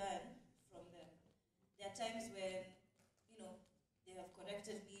to learn from them. There are times when, they have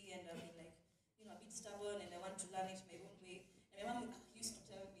corrected me and I've been like, a bit stubborn and I want to learn it my own way. And my mom used to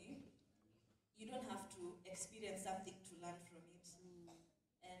tell me, you don't have to experience something to learn from it.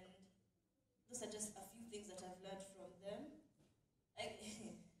 And those are just a few things that I've learned from them.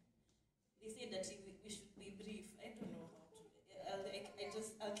 They say that we should be brief. I don't know how to.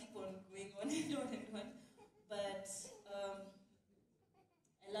 I'll keep on going on and on and on. But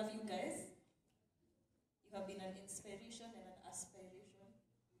I love you guys. You have been an inspiration and an aspiration.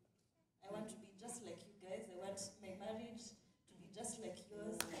 I want to be just like you guys. I want my marriage to be just like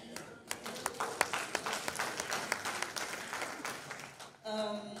yours.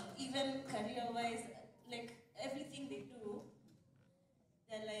 Even career-wise, like everything they do,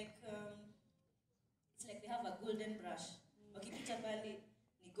 they're like, it's like they have a golden brush. Wakipita pale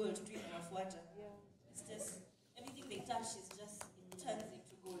ni gold tu inawafuata. It's just, everything they touch is just, it turns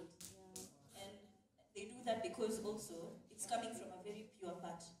into gold. And they do that because also, it's coming from a very pure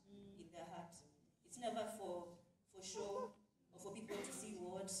part in their heart. It's never for show, or for people to see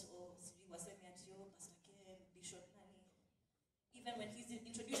words, or waseme at yo, Pastor Ken, Bishop Nani. Even when he's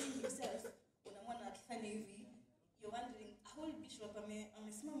introducing himself, unamwona akifanya hivi, you're wondering, how will Bishop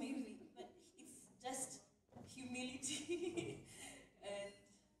amesimama hivi? But it's just humility. And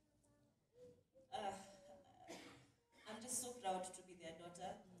I'm just so proud to be their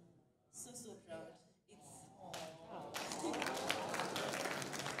daughter. So proud.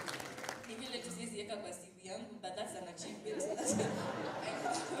 Ni vile tu siweka kwa CV yangu, but that's an achievement.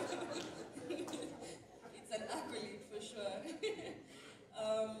 It's an accolade for sure.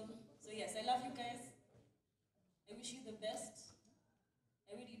 So yes, I love you guys. I wish you the best.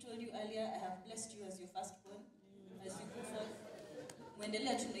 I already told you earlier, I have blessed you as your firstborn. As you go forth,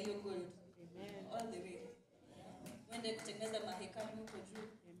 muendelea tu na hiyo gold. All the way. Mwende kutengeneza mahekalu huko juu.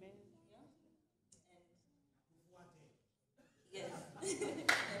 Yes.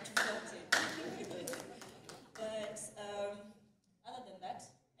 But other than that,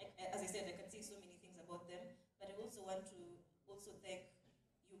 as I said, I can say so many things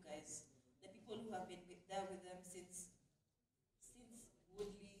guys, the people who have been there with them since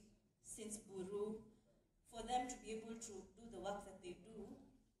Woodley, since Buru. For them to be able to do the work that they do,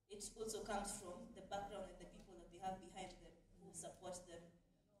 it also comes from the background and the people that they have behind them who support them.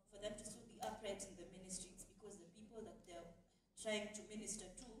 For them to still be upright in the ministry, it's because the people that they're trying to minister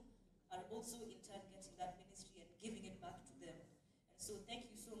to are also in turn getting that ministry and giving it back to them. And so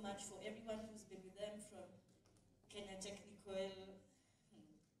thank you so much for everyone who's been with them, from Kenya Technical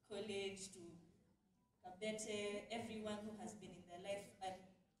College to Kabete, everyone who has been in their life. And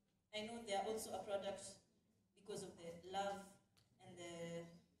I know they are also a product because of the love and the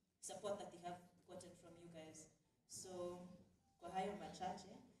support that they have gotten from you guys. So, kwa hayo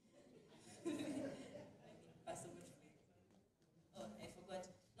machache, pass over to me. Oh, I forgot.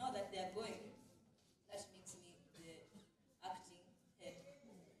 Now that they are going, that makes me the acting head.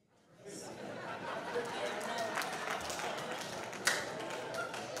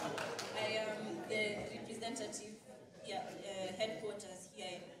 I am the representative here, headquarters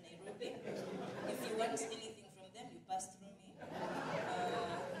here in Nairobi. If you want anything from them, you pass through me,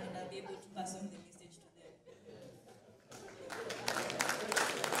 and I'll be able to pass on the message to them.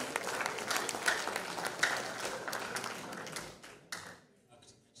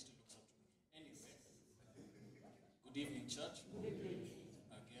 Anyway, good evening, church. Good evening.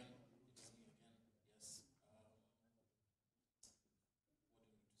 Again, it is me again. Yes. What do I need to say here?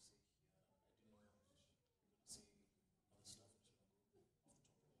 I didn't know I was going to say other stuff, which I'll go off the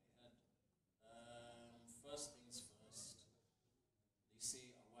top of my head. First things first. They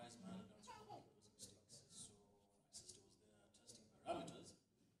say a wise man learns from other people's mistakes. So when my sister was there testing parameters,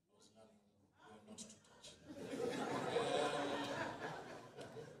 I was learning where not to touch.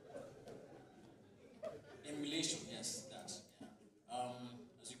 Emulation, yes, that. Yeah.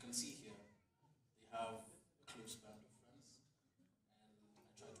 As you can see here, they have a close band of friends, and I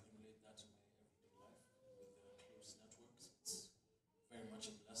try to emulate that in my everyday life with their close networks. It's very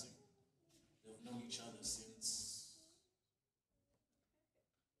much a blessing. They've known each other since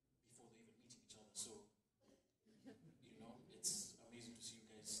before they even meet each other. So, you know, it's amazing to see you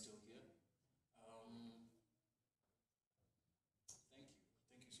guys still here. Thank you.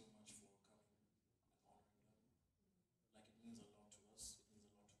 Thank you so much for coming and honoring them. Like, it means a lot to us. It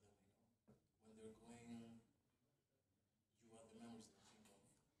means a lot to them, you know. When they're going, you are the memories they think of.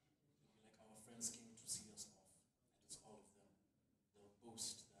 Like, our friends came to see us off, and it's all of them. They'll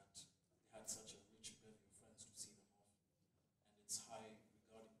boast that they had such a rich bevy of friends to see them off. And it's high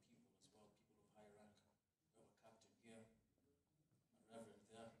regarding people as well, people of high rank. We have a captain here, a reverend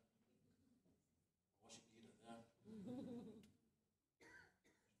there, a worship leader there.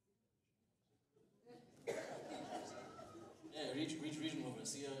 Yeah, regional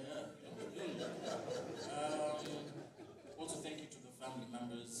overseer, yeah. Also, thank you to the family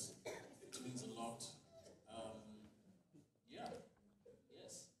members. It means a lot. Yeah,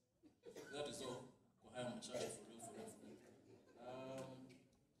 yes. That is all. Kwa haya machache, for real, for real, for real.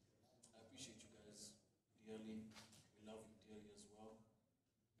 I appreciate you guys dearly. We love you dearly as well.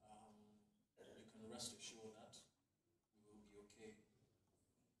 You can rest assured that we will be okay.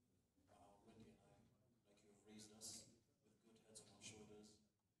 Wendy and I, like you have raised us with good heads on our shoulders,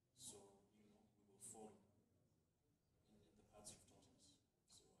 so you know we will follow in the paths you've taught us.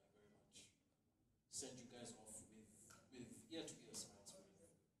 So I very much send you guys off with ear-to-ear smiles for you,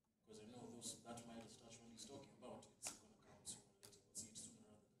 because I know that Midas touch when he's talking about, it's going to come sooner or later. We'll see it sooner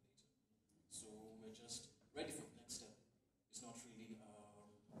rather than later. So we're just ready for the next step. It's not really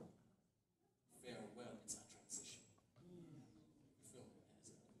farewell, it's a transition. You feel me?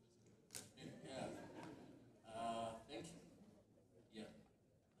 Yeah. Thank you. Yeah,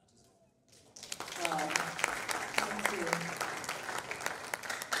 that is all. Thank you.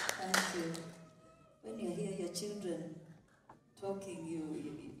 Thank you. When you hear your children talking,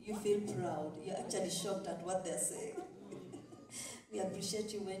 you feel proud. You're actually shocked at what they're saying. We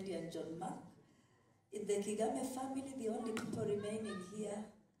appreciate you, Wendy and John Mark. In the Kigame family, the only people remaining here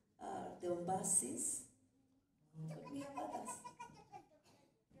are the Ombasis. But we have others.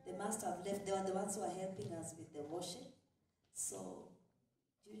 They must have left. They were the ones who are helping us with the worship. So,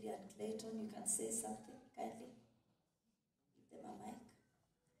 Julia and Clayton, you can say something kindly. Give them a mic.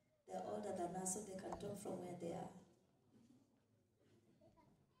 They're older than us, so they can talk from where they are.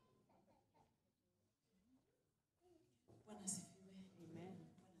 Bwana asifiwe. Amen.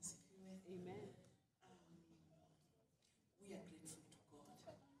 Bwana asifiwe. Amen. We are grateful to God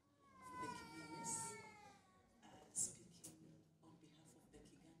for the Kimiwes, speaking on behalf of the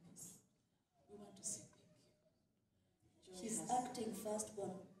Kigames. We want to say thank you. Joy She's has- acting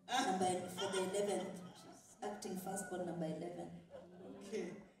firstborn number for the 11th. She's acting firstborn number 11. Okay.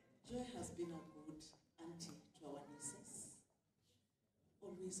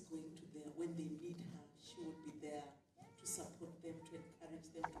 always going to there. When they need her, she would be there to support them, to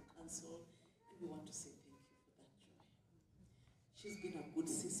encourage them, to counsel. And we want to say thank you for that, Joy. She's been a good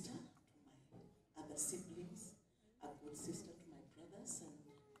sister to my other siblings, a good sister to my brothers and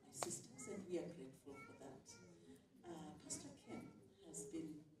my sisters, and we are grateful for that. Pastor Ken has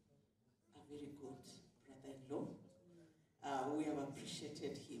been a very good brother-in-law. We have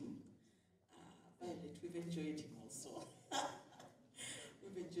appreciated him. Violet, we've enjoyed him also.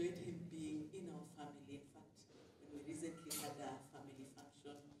 We've enjoyed him being in our family. In fact, when we recently had a family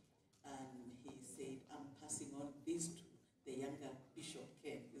function, and he said, I'm passing on this to the younger Bishop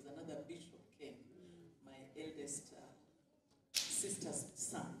Ken. There's another Bishop Ken. My eldest sister's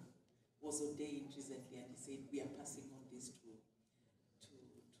son was ordained recently, and he said, we are passing on this to him.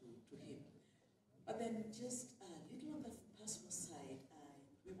 But then just a little on the personal side,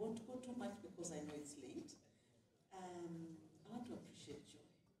 we won't go too much because I know it's late. I want to appreciate Joy.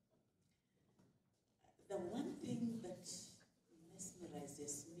 The one thing that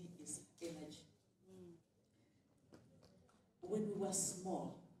mesmerizes me is energy. When we were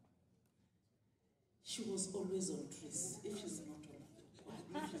small, she was always on trees. If she's not on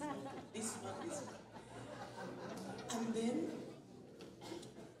one, if she's not on this one, this one.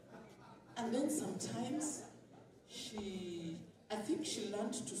 And then sometimes I think she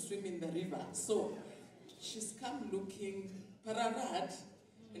learned to swim in the river. So she's come looking pararad,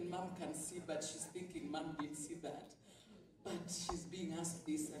 and Mom can see, but she's thinking Mom didn't see that. But she's being asked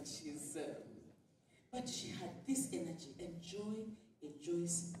this, and but she had this energy, and Joy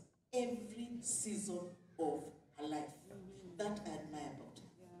enjoys every season of her life. That I admire about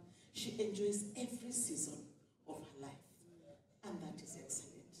her. She enjoys every season of her life, and that is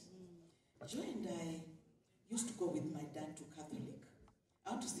excellent. Joy and I used to go with my dad to Catholic. I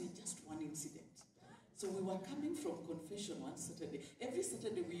want to say just one incident. So we were coming from confession one Saturday. Every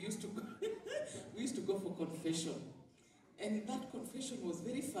Saturday we used to go, we used to go for confession. And that confession was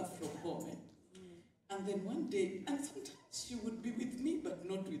very far from home. And then one day, and sometimes she would be with me, but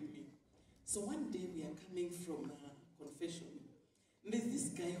not with me. So one day we are coming from confession. And there's this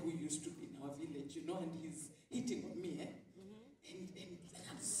guy who used to be in our village, and he's hitting on me, And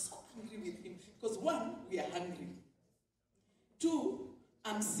I'm so angry with him. Because one, we are hungry. Two,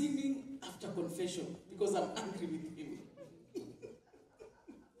 I'm sinning after confession because I'm angry with him.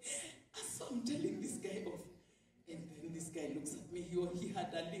 So I'm telling this guy off. And then this guy looks at me. He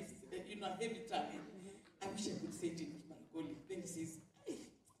had a lift, a heavy tummy. I wish I could say it in Malgoli. Then he says, hey,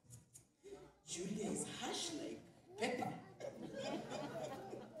 Julia is harsh like pepper.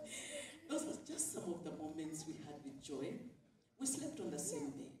 Those were just some of the moments we had with Joy. We slept on the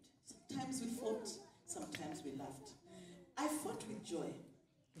same bed. Sometimes we fought, sometimes we laughed. I fought with Joy,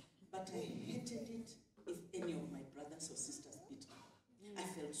 but I hated it if any of my brothers or sisters beat her. I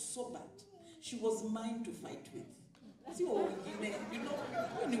felt so bad. She was mine to fight with.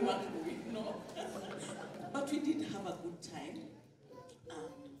 But we did have a good time.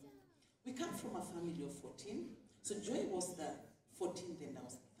 We come from a family of 14. So Joy was the 14th and I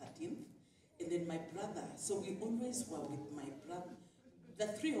was the 13th. And then my brother, so we always were with my brother. The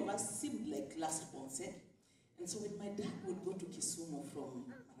three of us seemed like last born set. And so when my dad would go to Kisumu from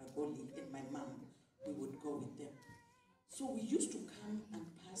Maragoli and my mom, we would go with them. So we used to come and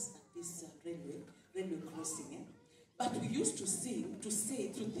pass at this railway crossing. But we used to think,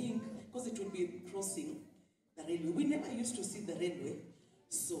 because it would be crossing the railway. We never used to see the railway.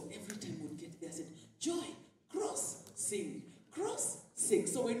 So every time we'd get there, I said, Joy, cross, sing. Cross, sing.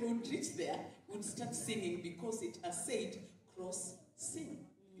 So when we would reach there, we'd start singing because it has said, cross, sing.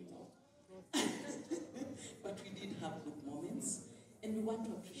 But we did have good moments. And we want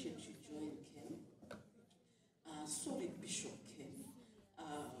to appreciate you, Joy and Ken. Sorry, Bishop Ken.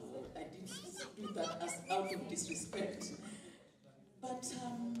 I didn't do that as out of disrespect. But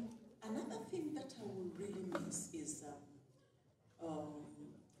another thing that I will really miss is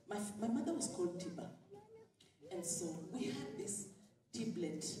my mother was called Tiba. And so we had this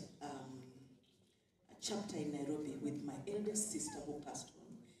Tiblet chapter in Nairobi with my eldest sister who passed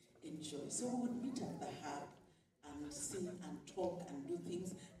on, and Joy. So we would meet at the hub and sing and talk and do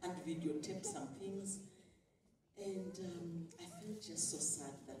things and videotape some things. And I felt just so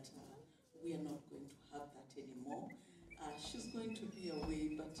sad that we are not going to have that anymore. She's going to be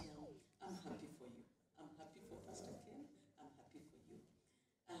away, but I'm happy for you. I'm happy for Pastor Ken. I'm happy for you.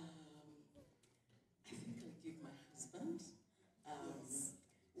 I think I'll give my husband.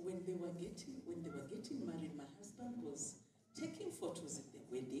 When they were getting married, my husband was taking photos at the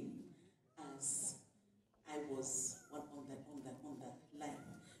wedding as I was on the line.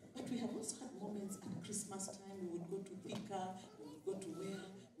 But we have also had moments at Christmas time. We would go to Thika, we would go to where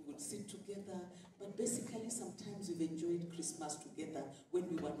sit together, but basically sometimes we've enjoyed Christmas together when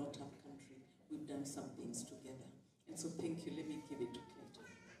we were not up country. We've done some things together. And so thank you. Let me give it to Clayton.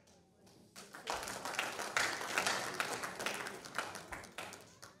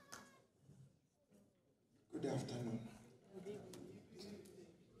 Good afternoon.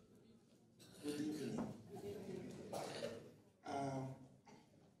 Good evening.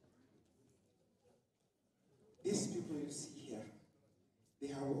 These people you see here, they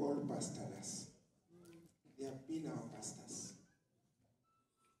have all pastored us. They have been our pastors.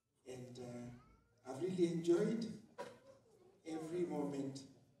 And I've really enjoyed every moment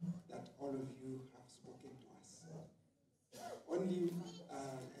that all of you have spoken to us. Only,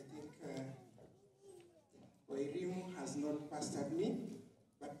 I think, Wairimu has not pastored me,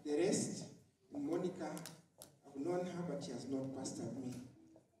 but the rest, Monica, I've known her, but she has not pastored me.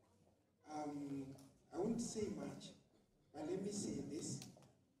 I won't say much, but let me say this.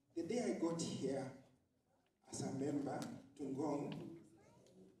 The day I got here as a member to Ngong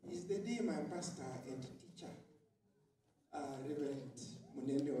is the day my pastor and teacher, Reverend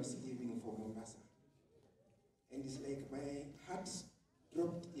Munene, was leaving for Mombasa. And it's like my heart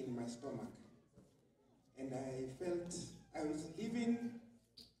dropped in my stomach. And I felt I was leaving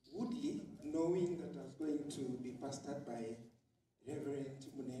Woodley knowing that I was going to be pastored by Reverend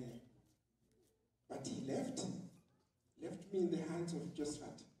Munene. But he left me in the hands of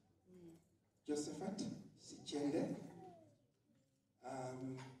Josephat Sichende.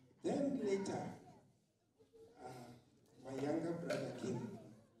 Then later, my younger brother came,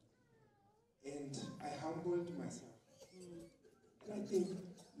 and I humbled myself. And I think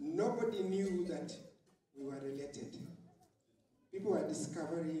nobody knew that we were related. People were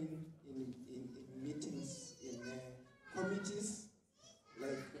discovering in meetings, in committees,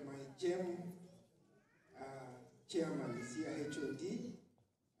 like my GEM chairman is here, HOD,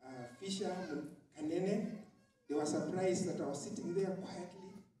 Fisher Kanene. They were surprised that I was sitting there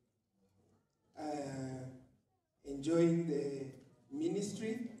quietly, enjoying the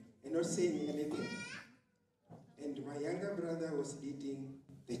ministry and not saying anything. And my younger brother was leading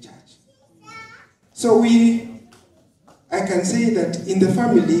the church. So I can say that in the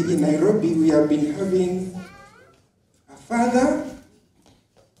family in Nairobi, we have been having a father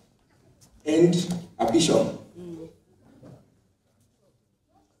and a bishop.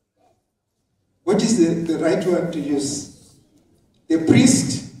 What is the right word to use? The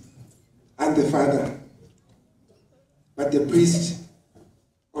priest and the father. But the priest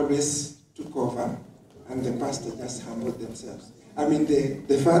always took over and the pastor just humbled themselves. I mean,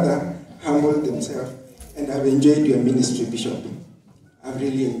 the father humbled themselves, and I've enjoyed your ministry, Bishop. I've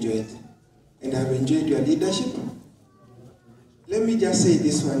really enjoyed. And I've enjoyed your leadership. Let me just say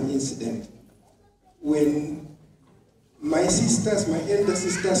this one incident. When my sisters, my elder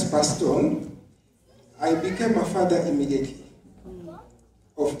sisters passed on, I became a father immediately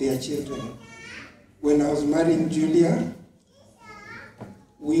of their children. When I was marrying Julia,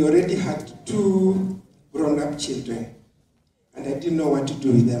 we already had 2 grown-up children, and I didn't know what to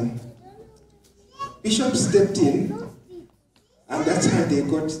do with them. Bishop stepped in, and that's how they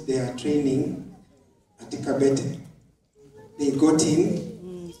got their training at Ikabete. They got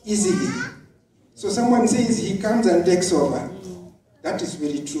in easily. So someone says he comes and takes over. That is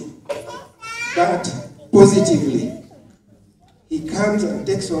very true. But positively. He comes and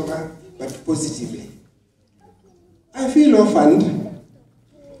takes over, but positively. I feel orphaned.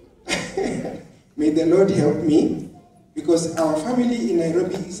 May the Lord help me, because our family in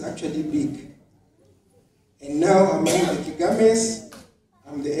Nairobi is actually big. And now among the Kigames,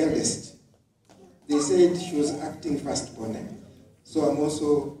 I'm the eldest. They said she was acting firstborn. So I'm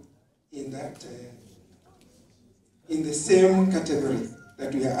also in that, in the same category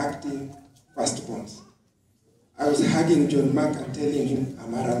that we are acting firstborns. I was hugging John Mark and telling him,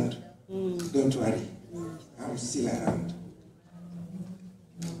 I'm around. Don't worry, I'm still around.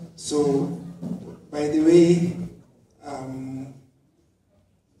 So, by the way,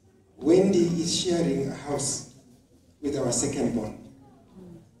 Wendy is sharing a house with our second born.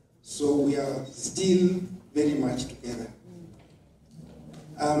 So we are still very much together.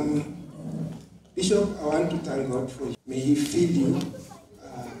 Bishop, I want to thank God for you. May He fill you,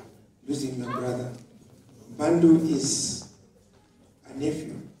 losing my brother. Bandu is a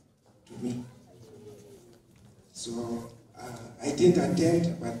nephew to me. So I didn't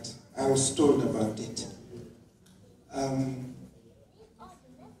attend, but I was told about it.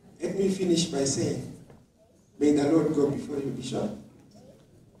 Let me finish by saying, may the Lord go before you, Bishop.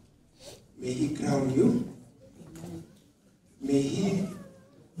 May He crown you. May He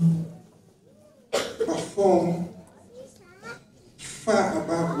perform far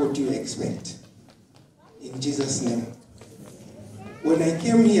above what you respect. In Jesus' name. When I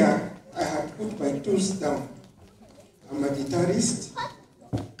came here, I had put my tools down. I'm a guitarist.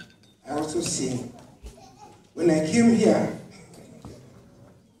 I also sing. When I came here,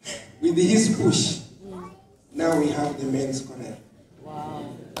 with his push, now we have the men's choir.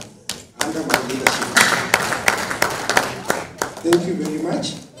 Wow. Under my leadership. Thank you very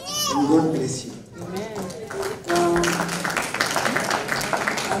much, and God bless you. Amen.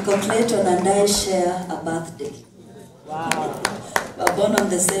 Uncle Clayton and I share a birthday. Wow. We were born on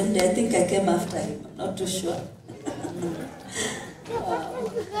the same day. I think I came after him. I'm not too sure.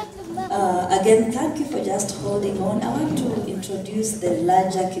 Again, thank you for just holding on. I want to introduce the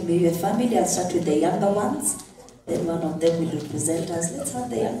larger Kimiywe family. I'll start with the younger ones. Then one of them will represent us. Let's have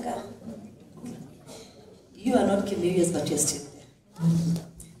the younger. You are not Kimiywe's, but you're still there.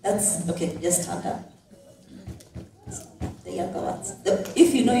 That's okay. Just stand up. The younger ones.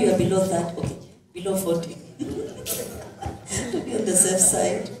 If you know you are below that, okay, below 40. To be on the safe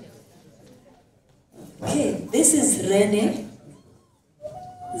side. Okay, this is Rene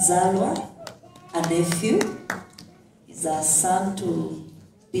Zalwa, a nephew. He's a son to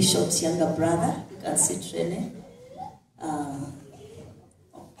Bishop's younger brother. You can see Rene.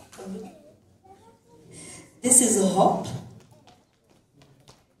 This is Hope.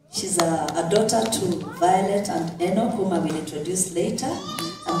 She's a daughter to Violet and Enoch, whom I will introduce later.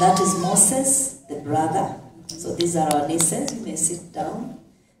 And that is Moses, the brother. So these are our nieces. You may sit down.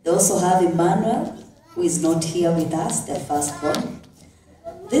 They also have Emmanuel, who is not here with us, their firstborn.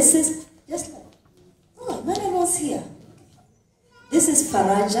 This is just like, oh, Emmanuel was here. This is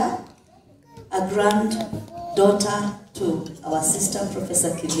Faraja, a granddaughter to our sister,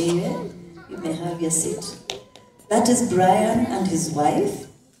 Professor Kimiywe. You may have your seat. That is Brian and his wife,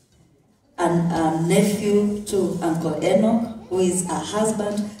 and a nephew to Uncle Enoch, who is a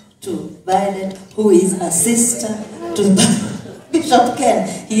husband to Violet, who is a sister to Bishop Ken.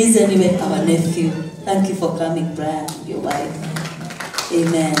 He is anyway our nephew. Thank you for coming, Brian, your wife.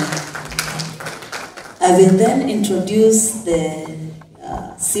 Amen. I will then introduce the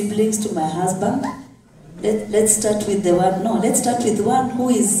siblings to my husband. Let's start with the one, no, let's start with the one who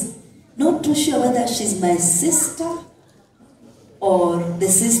is not too sure whether she's my sister or the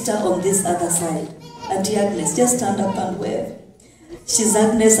sister on this other side. Auntie Agnes, just stand up and wave. She's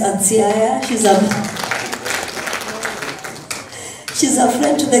Agnes Antiaya. She's a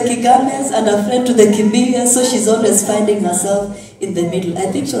friend to the Kigames and a friend to the Kimiywe, so she's always finding herself in the middle.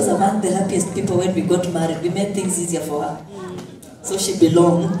 I think she was among the happiest people when we got married. We made things easier for her. So she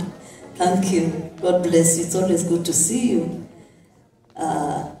belonged. Thank you. God bless you. It's always good to see you.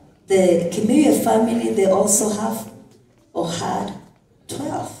 The Kimiywe family, they also have or had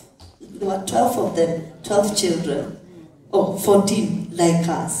 12. There were 12 of them, 12 children. Oh, 14, like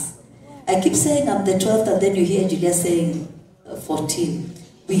us. I keep saying I'm the 12th, and then you hear Julia saying 14.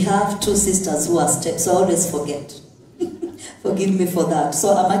 We have 2 sisters who are steps, so I always forget. Forgive me for that.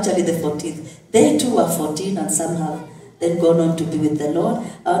 So I'm actually the 14th. They too are 14, and some have then gone on to be with the Lord.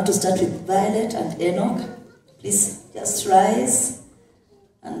 I want to start with Violet and Enoch. Please just rise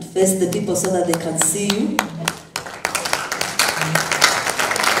and face the people so that they can see you.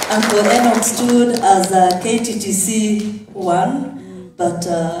 Uncle Enoch stood as a KTTC 1, but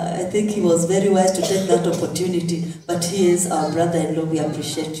I think he was very wise to take that opportunity. But he is our brother-in-law. We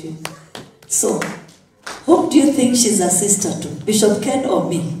appreciate you. So, who do you think she's a sister to? Bishop Ken or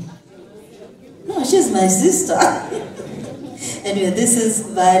me? No, she's my sister. Anyway, this is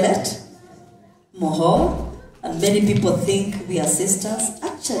Violet Mohol. And many people think we are sisters.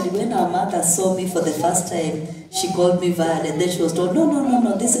 Actually, when our mother saw me for the first time, she called me Violet. Then she was told,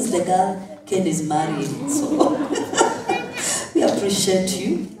 no, this is the girl Ken is marrying. So, we appreciate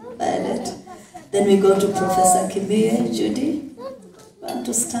you, Violet. Then we go to Professor Kimiywe. Judy, want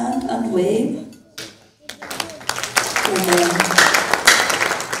to stand and wave? Amen.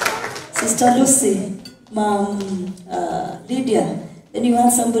 Sister Lucy, Mom Lydia, when you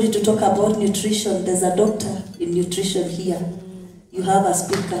want somebody to talk about nutrition, there's a doctor in nutrition here. You have a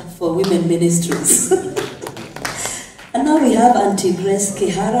speaker for women ministries. And now we have Auntie Grace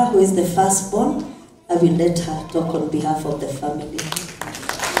Kihara, who is the firstborn. I will let her talk on behalf of the family.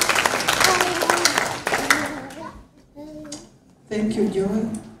 Thank you,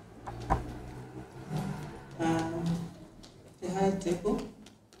 John. The high table,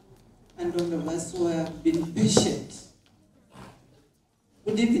 and all of us who have been patient.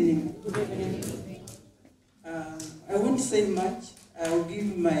 Good evening. Good evening. I won't say much. I'll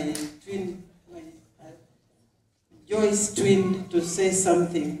give my Joyce twin to say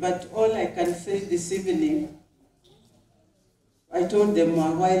something. But all I can say this evening, I told them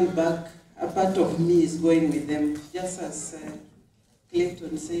a while back, a part of me is going with them, just as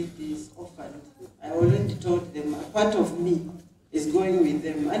Clayton said he's orphaned. I already told them a part of me is going with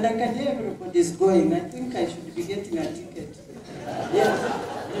them, and I can hear everybody's going. I think I should be getting a ticket, yeah,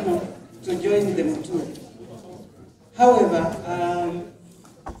 you know, to join them too. However,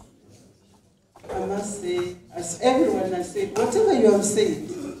 I must say, as everyone has said, whatever you have said,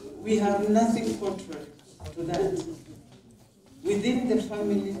 we have nothing contrary to that. Within the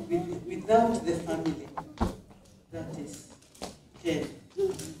family, without the family, that is Ken.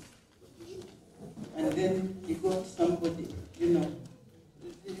 And then he got somebody, you know,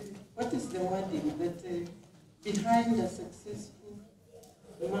 what is the wording? That behind a successful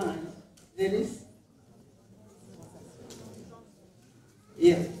man, there is?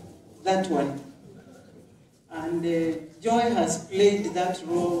 Yeah, that one. And Joy has played that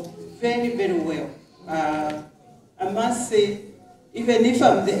role very, very well. I must say, even if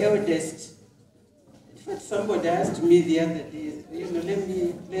I'm the eldest, in fact, somebody asked me the other day, you know, let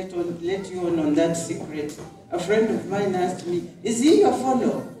me let you on that secret. A friend of mine asked me, is he your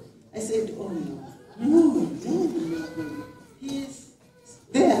follower? I said, oh no. He's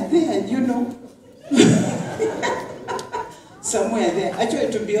there, you know. Somewhere there.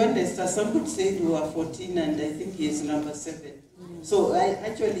 Actually, to be honest, as somebody said, we were 14 and I think he is number 7. So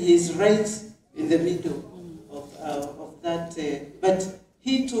actually he's right in the middle of that. But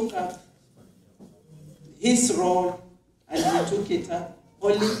he took up his role and he took it up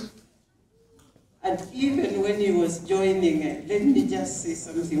wholly. And even when he was joining, let me just say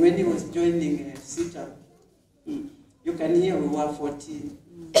something, when he was joining SITA, you can hear we were 14.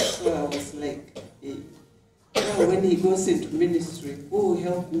 So I was like, hey. Now when he goes into ministry, who will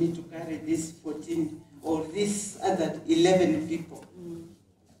help me to carry this 14 or these other 11 people?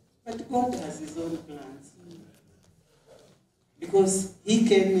 But God has his own plans. Because he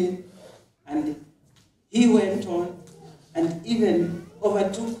came in and he went on and even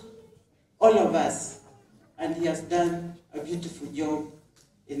overtook all of us. And he has done a beautiful job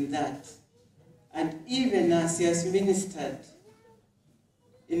in that. And even as he has ministered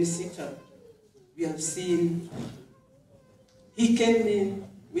in SITA, we have seen he came in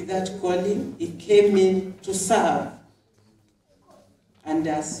with that calling, he came in to serve. And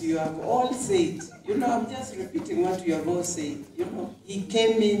as you have all said, you know, I'm just repeating what you have all said, you know, he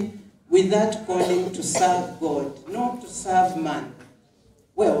came in with that calling to serve God, not to serve man.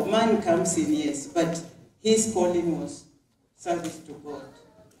 Well, man comes in, yes, but his calling was service to God.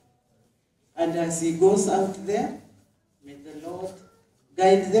 And as he goes out there, may the Lord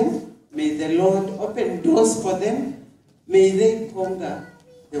guide them. May the Lord open doors for them. May they conquer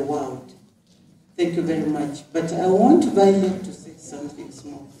the world. Thank you very much. But I want Violet to say something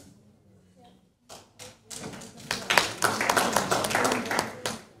small.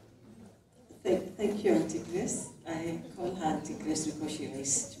 Thank you, Auntie Grace. I call her Auntie Grace because she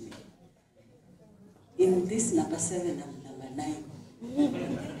raised me. In this number 7, I'm number 9.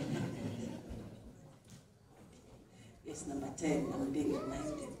 It's number 10, I'm being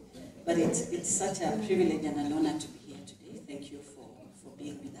reminded. But it's such a privilege and an honor to be here today. Thank you for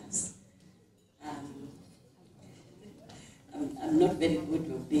being with us. I'm not very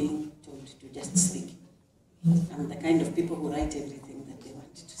good with being told to just speak. I'm the kind of people who write everything that they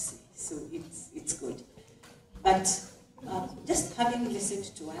want to say. So it's good. But just having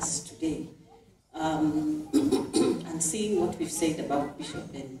listened to us today and seeing what we've said about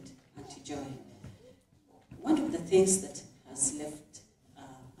Bishop and Auntie Joy, one of the things that has left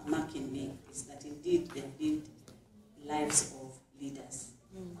a mark in me is that indeed they lived lives of leaders.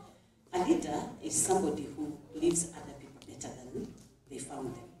 A leader is somebody who leaves other people better than they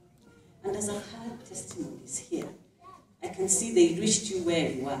found them. And as I've heard testimonies here, I can see they reached you where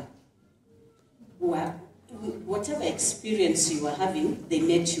you are. Whatever experience you were having, they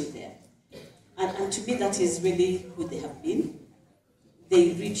met you there. And to me, that is really who they have been.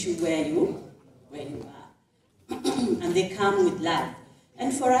 They reach you where you are. And they come with love.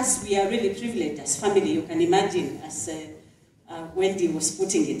 And for us, we are really privileged as family. You can imagine, as Wendy was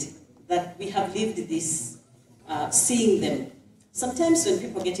putting it, that we have lived this, seeing them. Sometimes when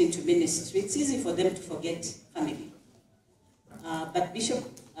people get into ministry, it's easy for them to forget family. But Bishop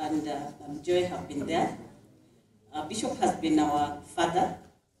and Joy have been there. Bishop has been our father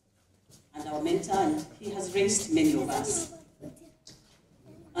and our mentor, and he has raised many of us.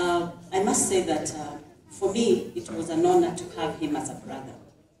 I must say that for me, it was an honor to have him as a brother.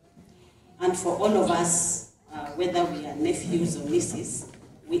 And for all of us, whether we are nephews or nieces,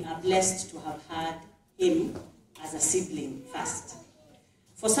 we are blessed to have had him as a sibling first.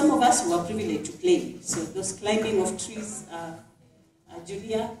 For some of us, we are privileged to claim. So those climbing of trees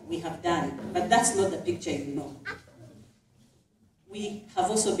Julia, we have done, but that's not the picture you know. We have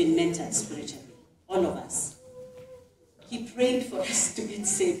also been mentored spiritually, all of us. He prayed for us to get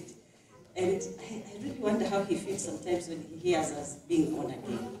saved. And I really wonder how he feels sometimes when he hears us being born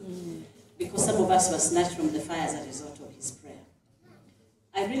again. Because some of us were snatched from the fire as a result of his prayer.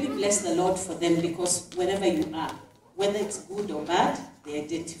 I really bless the Lord for them, because wherever you are, whether it's good or bad, they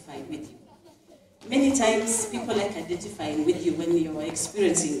identify with you. Many times people like identifying with you when you're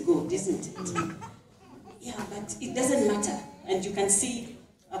experiencing good, isn't it? Yeah, but it doesn't matter. And you can see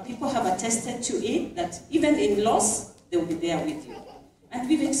people have attested to it, that even in loss, they will be there with you. And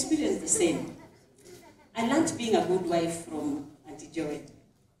we've experienced the same. I learned being a good wife from Auntie Joy.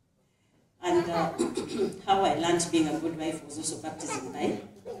 And how I learned being a good wife was also baptism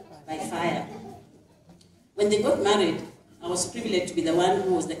by fire. When they got married, I was privileged to be the one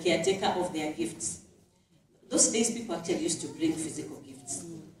who was the caretaker of their gifts. Those days, people actually used to bring physical gifts.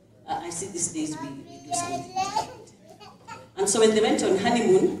 I see these days we do something different. And so when they went on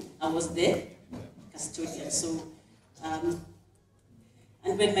honeymoon, I was the custodian. So, and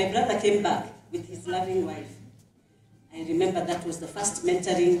when my brother came back with his loving wife, I remember that was the first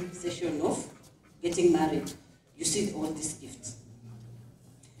mentoring session of getting married. You see all these gifts.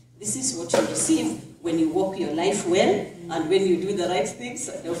 This is what you receive when you walk your life well and when you do the right things.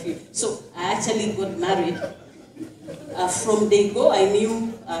 So I actually got married. From day go, I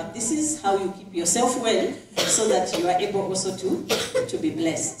knew this is how you keep yourself well so that you are able also to be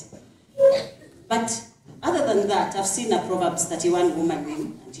blessed. But other than that, I've seen a Proverbs 31 woman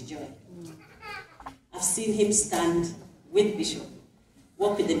named Auntie Joy. I've seen him stand with Bishop,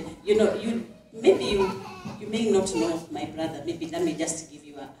 walk with him. You know, you may not know my brother. Maybe let me just give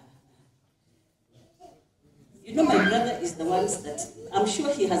you a... You know, my brother is the ones that... I'm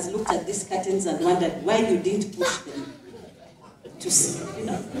sure he has looked at these curtains and wondered why you didn't push them to see, you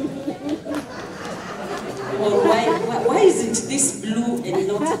know. Or why isn't this blue and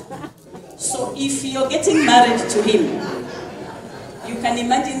not... So if you're getting married to him, you can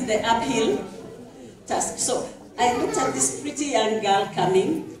imagine the uphill task. So I looked at this pretty young girl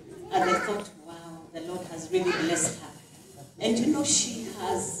coming, and I thought, wow, the Lord has really blessed her. And you know, she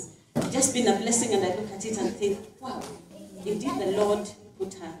has just been a blessing, and I look at it and think, wow, indeed the Lord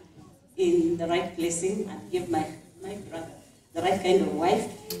put her in the right placing and gave my brother the right kind of wife.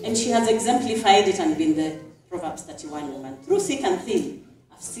 And she has exemplified it and been the Proverbs 31 woman. Through thick and thin,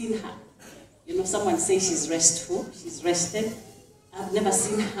 I've seen her. You know, someone says she's restful, she's rested. I've never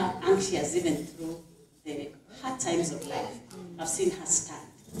seen her anxious even through the hard times of life. I've seen her stand.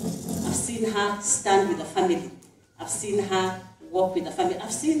 I've seen her stand with the family. I've seen her walk with the family.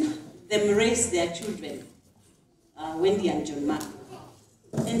 I've seen them raise their children, Wendy and John Mark.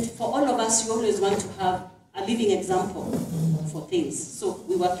 And for all of us, you always want to have a living example for things. So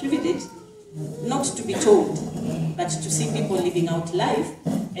we were privileged not to be told, but to see people living out life,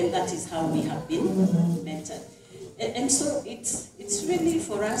 and that is how we have been mentored. And so it's really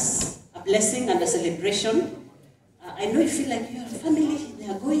for us a blessing and a celebration. I know you feel like you're a family, they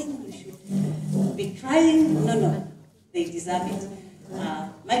are going, you should be crying. No, they deserve it.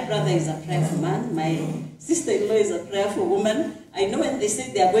 My brother is a prayerful man, my sister-in-law is a prayerful woman. I know when they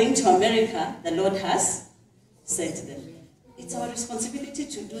say they are going to America, the Lord has sent them. It's our responsibility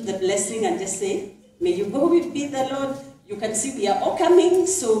to do the blessing and just say, may you go with me, the Lord. You can see we are all coming,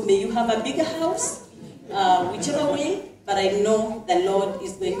 so may you have a bigger house, whichever way, but I know the Lord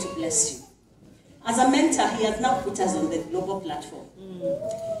is going to bless you. As a mentor, he has now put us on the global platform.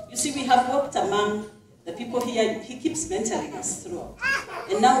 You see, we have worked among the people here. He keeps mentoring us throughout.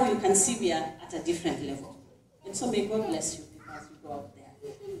 And now you can see we are at a different level. And so may God bless you as you go out there.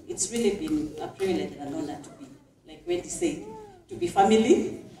 It's really been a privilege and an honor to be, like Wendy said, to be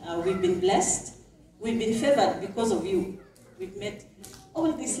family. We've been blessed. We've been favored because of you. We've met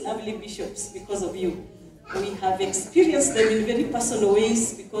all these lovely bishops because of you. We have experienced them in very personal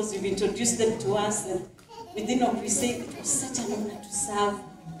ways because you've introduced them to us, and within what we say, it was such an honor to serve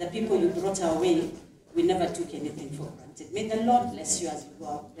the people you brought our way. We never took anything for granted. May the Lord bless you as you go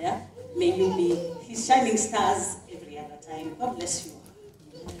out there. May you be his shining stars every other time. God bless you.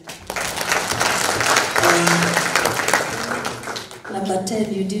 Number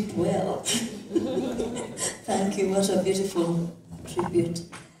 10, you did well. Thank you. What a beautiful tribute.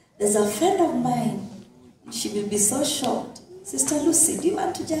 There's a friend of mine. She will be so shocked. Sister Lucy, do you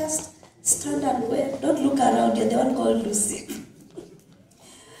want to just stand and wave? Don't look around. You're the one called Lucy.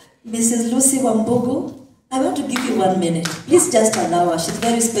 Mrs. Lucy Wambugu, I want to give you 1 minute. Please just allow her. She's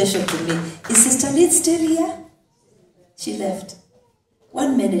very special to me. Is Sister Lid still here? She left.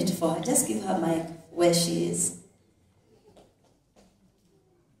 1 minute for her. Just give her mic where she is.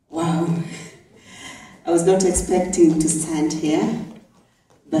 I was not expecting to stand here,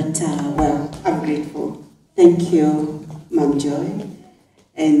 but well, I'm grateful. Thank you, Ma'am Joy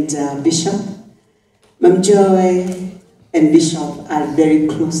and Bishop. Ma'am Joy and Bishop are very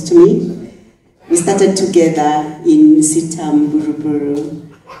close to me. We started together in Sitam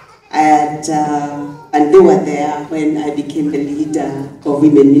Buruburu, and they were there when I became the leader of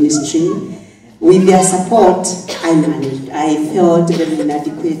women ministry. With their support, I managed. I felt very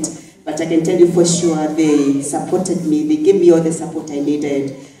inadequate, but I can tell you for sure they supported me. They gave me all the support I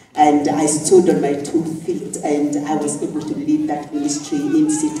needed, and I stood on my 2 feet, and I was able to lead that ministry in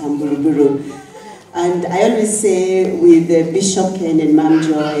Sitam Buruburu. And I always say with Bishop Ken and Ma'am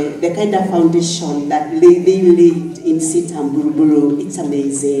Joy, the kind of foundation that they laid in Sitam Buruburu, it's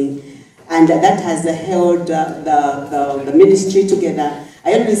amazing. And that has held the ministry together.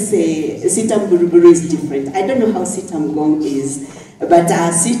 I always say Sitam Buruburu is different. I don't know how Sitam Gong is, but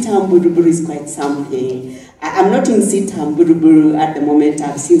Sitam Buruburu is quite something. I'm not in Sitam Buruburu at the moment.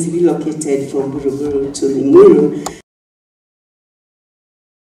 I've since relocated from Buruburu to Limuru.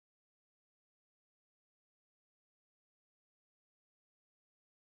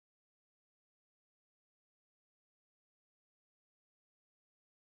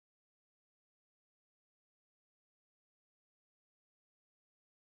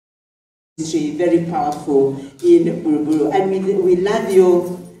 Very powerful in Buruburu, and we love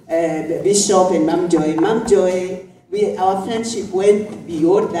you, Bishop and Ma'am Joy. Ma'am Joy, our friendship went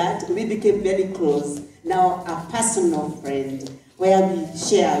beyond that. We became very close. Now a personal friend, where we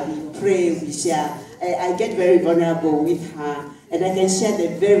share, we pray, we share. I get very vulnerable with her, and I can share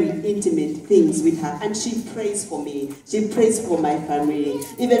the very intimate things with her, and she prays for me. She prays for my family.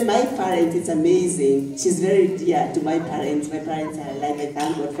 Even my parents, it's amazing. She's very dear to my parents. My parents are alive, I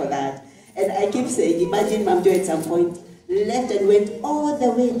thank God for that. And I keep saying, imagine Ma'am Joy at some point left and went all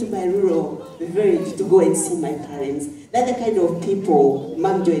the way to my rural village to go and see my parents. That's the kind of people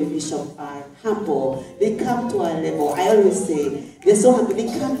Ma'am Joy and Bishop are, humble. They come to our level. I always say, they're so humble. They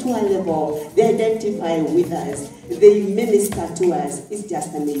come to our level. They identify with us. They minister to us. It's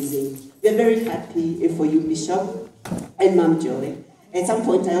just amazing. We're very happy for you, Bishop and Ma'am Joy. At some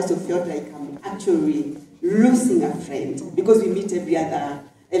point, I also felt like I'm actually losing a friend because we meet every other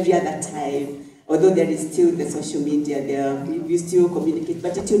time, although there is still the social media there, we still communicate,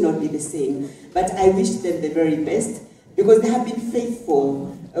 but it will not be the same. But I wish them the very best because they have been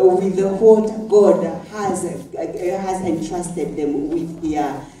faithful with what God has entrusted them with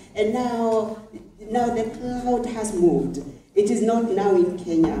here. And now the cloud has moved. It is not now in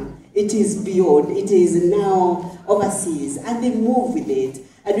Kenya. It is beyond. It is now overseas, and they move with it.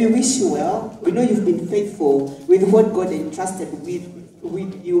 And we wish you well. We know you've been faithful with what God entrusted with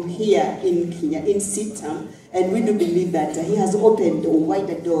you here in Kenya, in Sitam, and we do believe that He has opened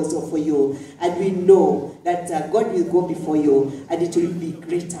wider doors for you, and we know that God will go before you, and it will be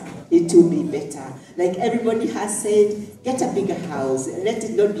greater, it will be better. Like everybody has said, get a bigger house, let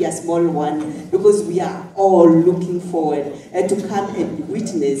it not be a small one, because we are all looking forward to come and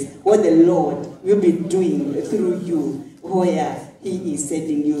witness what the Lord will be doing through you, where He is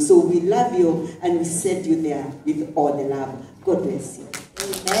sending you. So we love you, and we send you there with all the love. God bless you.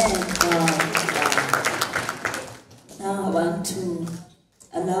 Amen. Now I want to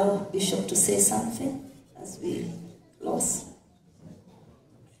allow Bishop to say something as we close.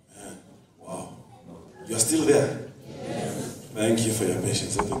 Wow. You're still there? Yes. Thank you for your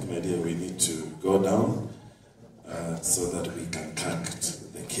patience. I think, my dear, we need to go down so that we can cut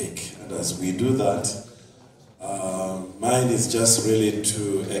the cake. And as we do that, mine is just really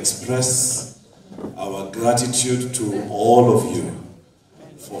to express our gratitude to all of you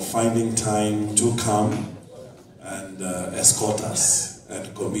for finding time to come and escort us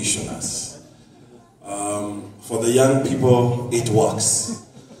and commission us. For the young people, it works.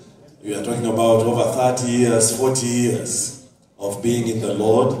 We are talking about over 30 years, 40 years of being in the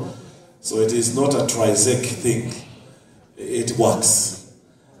Lord. So it is not a trizec thing. It works.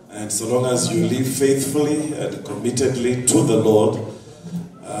 And so long as you live faithfully and committedly to the Lord,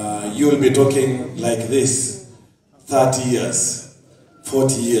 you will be talking like this 30 years,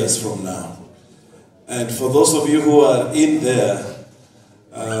 40 years from now. And for those of you who are in there,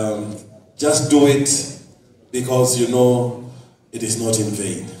 just do it because you know it is not in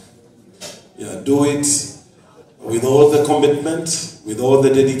vain. Yeah, do it with all the commitment, with all the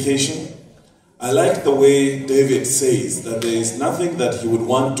dedication. I like the way David says that there is nothing that he would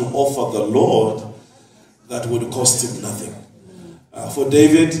want to offer the Lord that would cost him nothing. For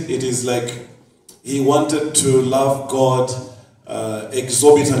David, it is like he wanted to love God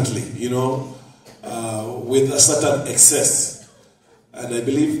exorbitantly, you know, with a certain excess. And I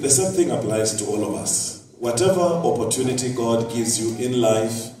believe the same thing applies to all of us. whatever opportunity God gives you in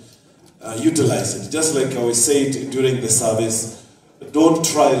life, utilize it. Just like I was said during the service, don't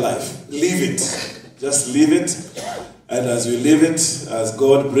try life. Live it. Just live it. And as you live it, as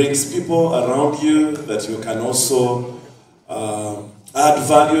God brings people around you that you can also add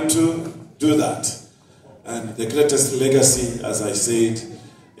value to, do that. And the greatest legacy, as I said,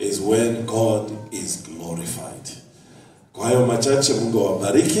 is when God is glorified. Kwa hayo machache, Mungu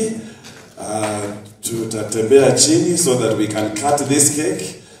awabariki. Tutatembea chini so that we can cut this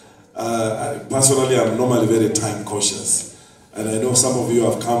cake. Personally, I'm normally very time cautious. And I know some of you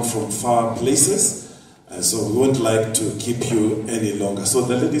have come from far places. And so we won't like to keep you any longer. So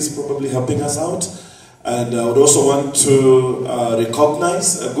the lady is probably helping us out. And I would also want to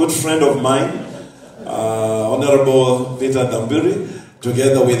recognize a good friend of mine, Honorable Peter Damburi,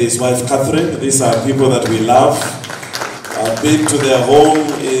 together with his wife Catherine. These are people that we love. I've been to their home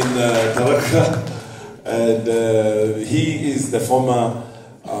in Taraka, and he is the former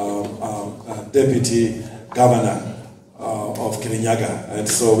deputy governor of Kirinyaga. And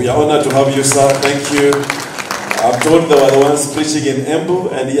so we are honored to have you, sir. Thank you. I'm told they were the ones preaching in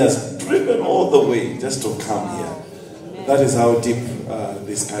Embu, and he has driven all the way just to come here. That is how deep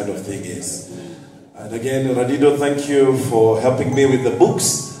this kind of thing is. And again, Radido, thank you for helping me with the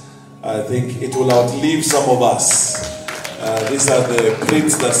books. I think it will outlive some of us. These are the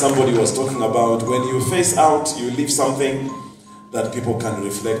prints that somebody was talking about. When you face out, you leave something that people can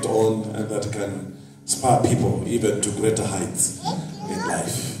reflect on and that can inspire people even to greater heights in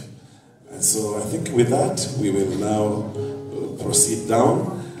life. And so I think with that, we will now proceed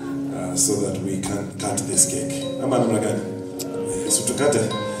down so that we can cut this cake. So to cut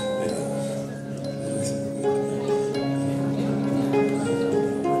it.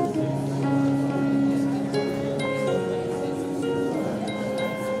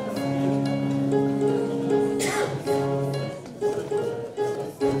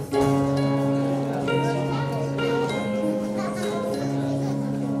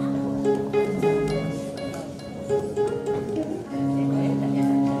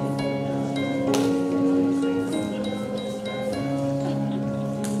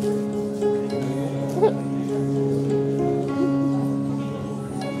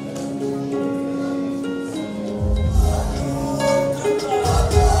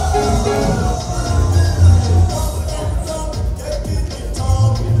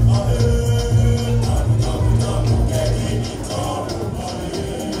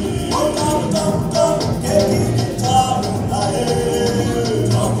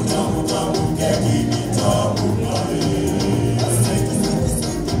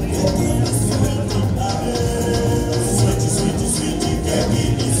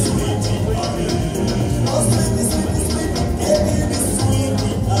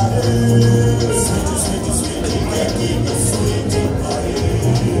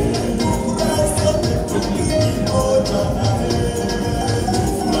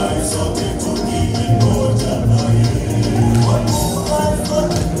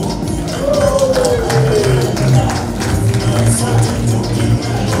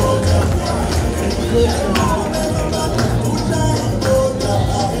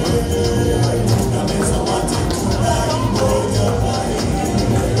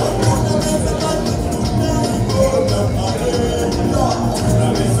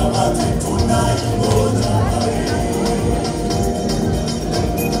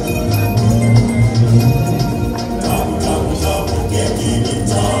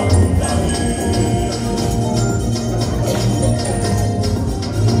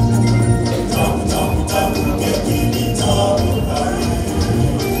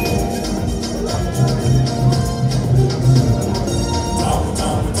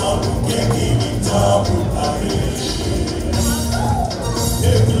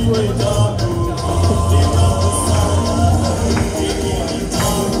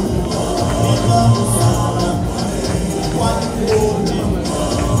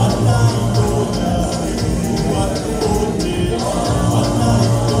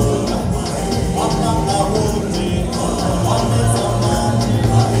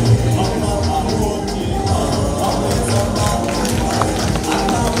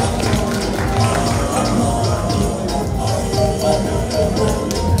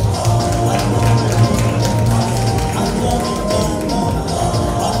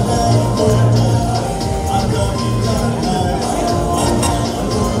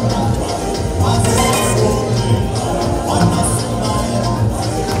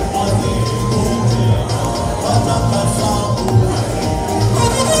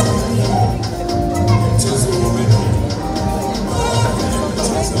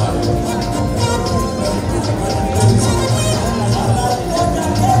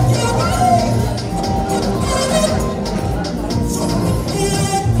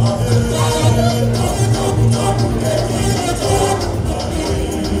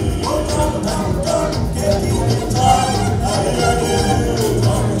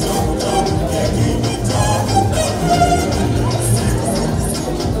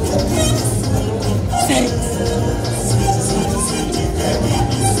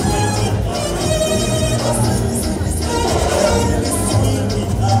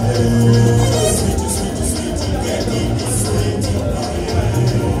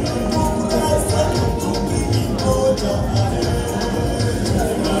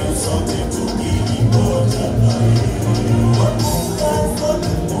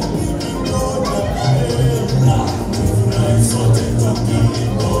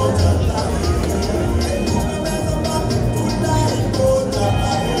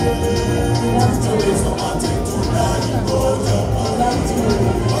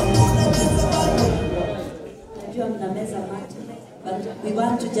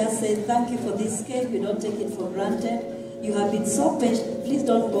 to just say thank you for this cake. We don't take it for granted. You have been so patient. Please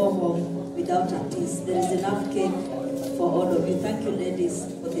don't go home without a piece. There is enough cake for all of you. Thank you, ladies,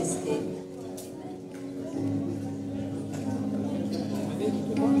 for this cake.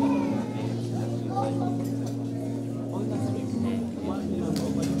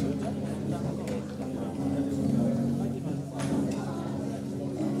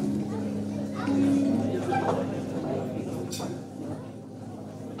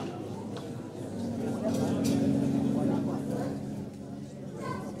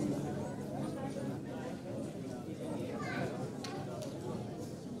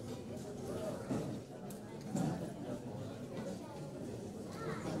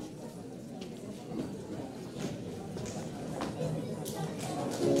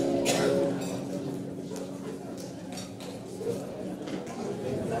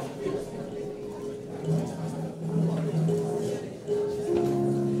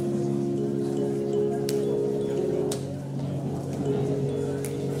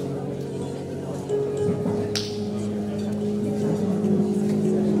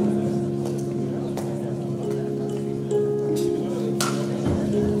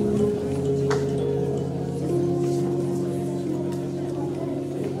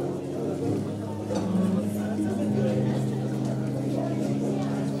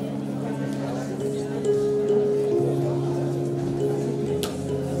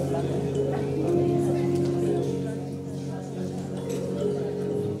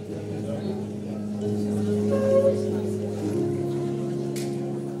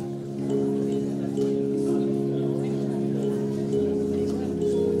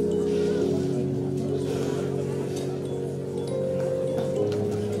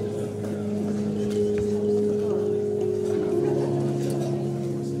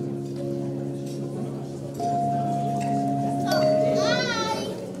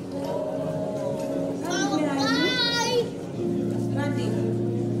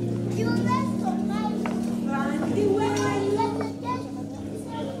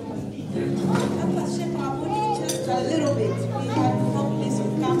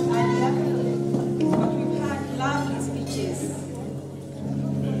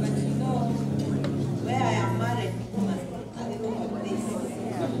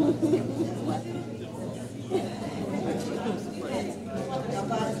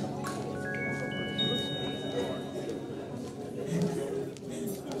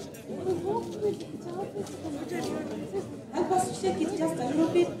 Help us shake it just a little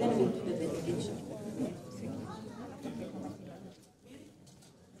bit, then we'll do the benediction.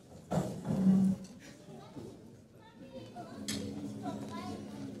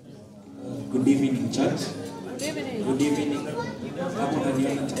 Good evening, church. Good evening. Good evening. Hapo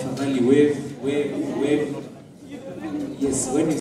naniona tafadhali wave. Yes, when you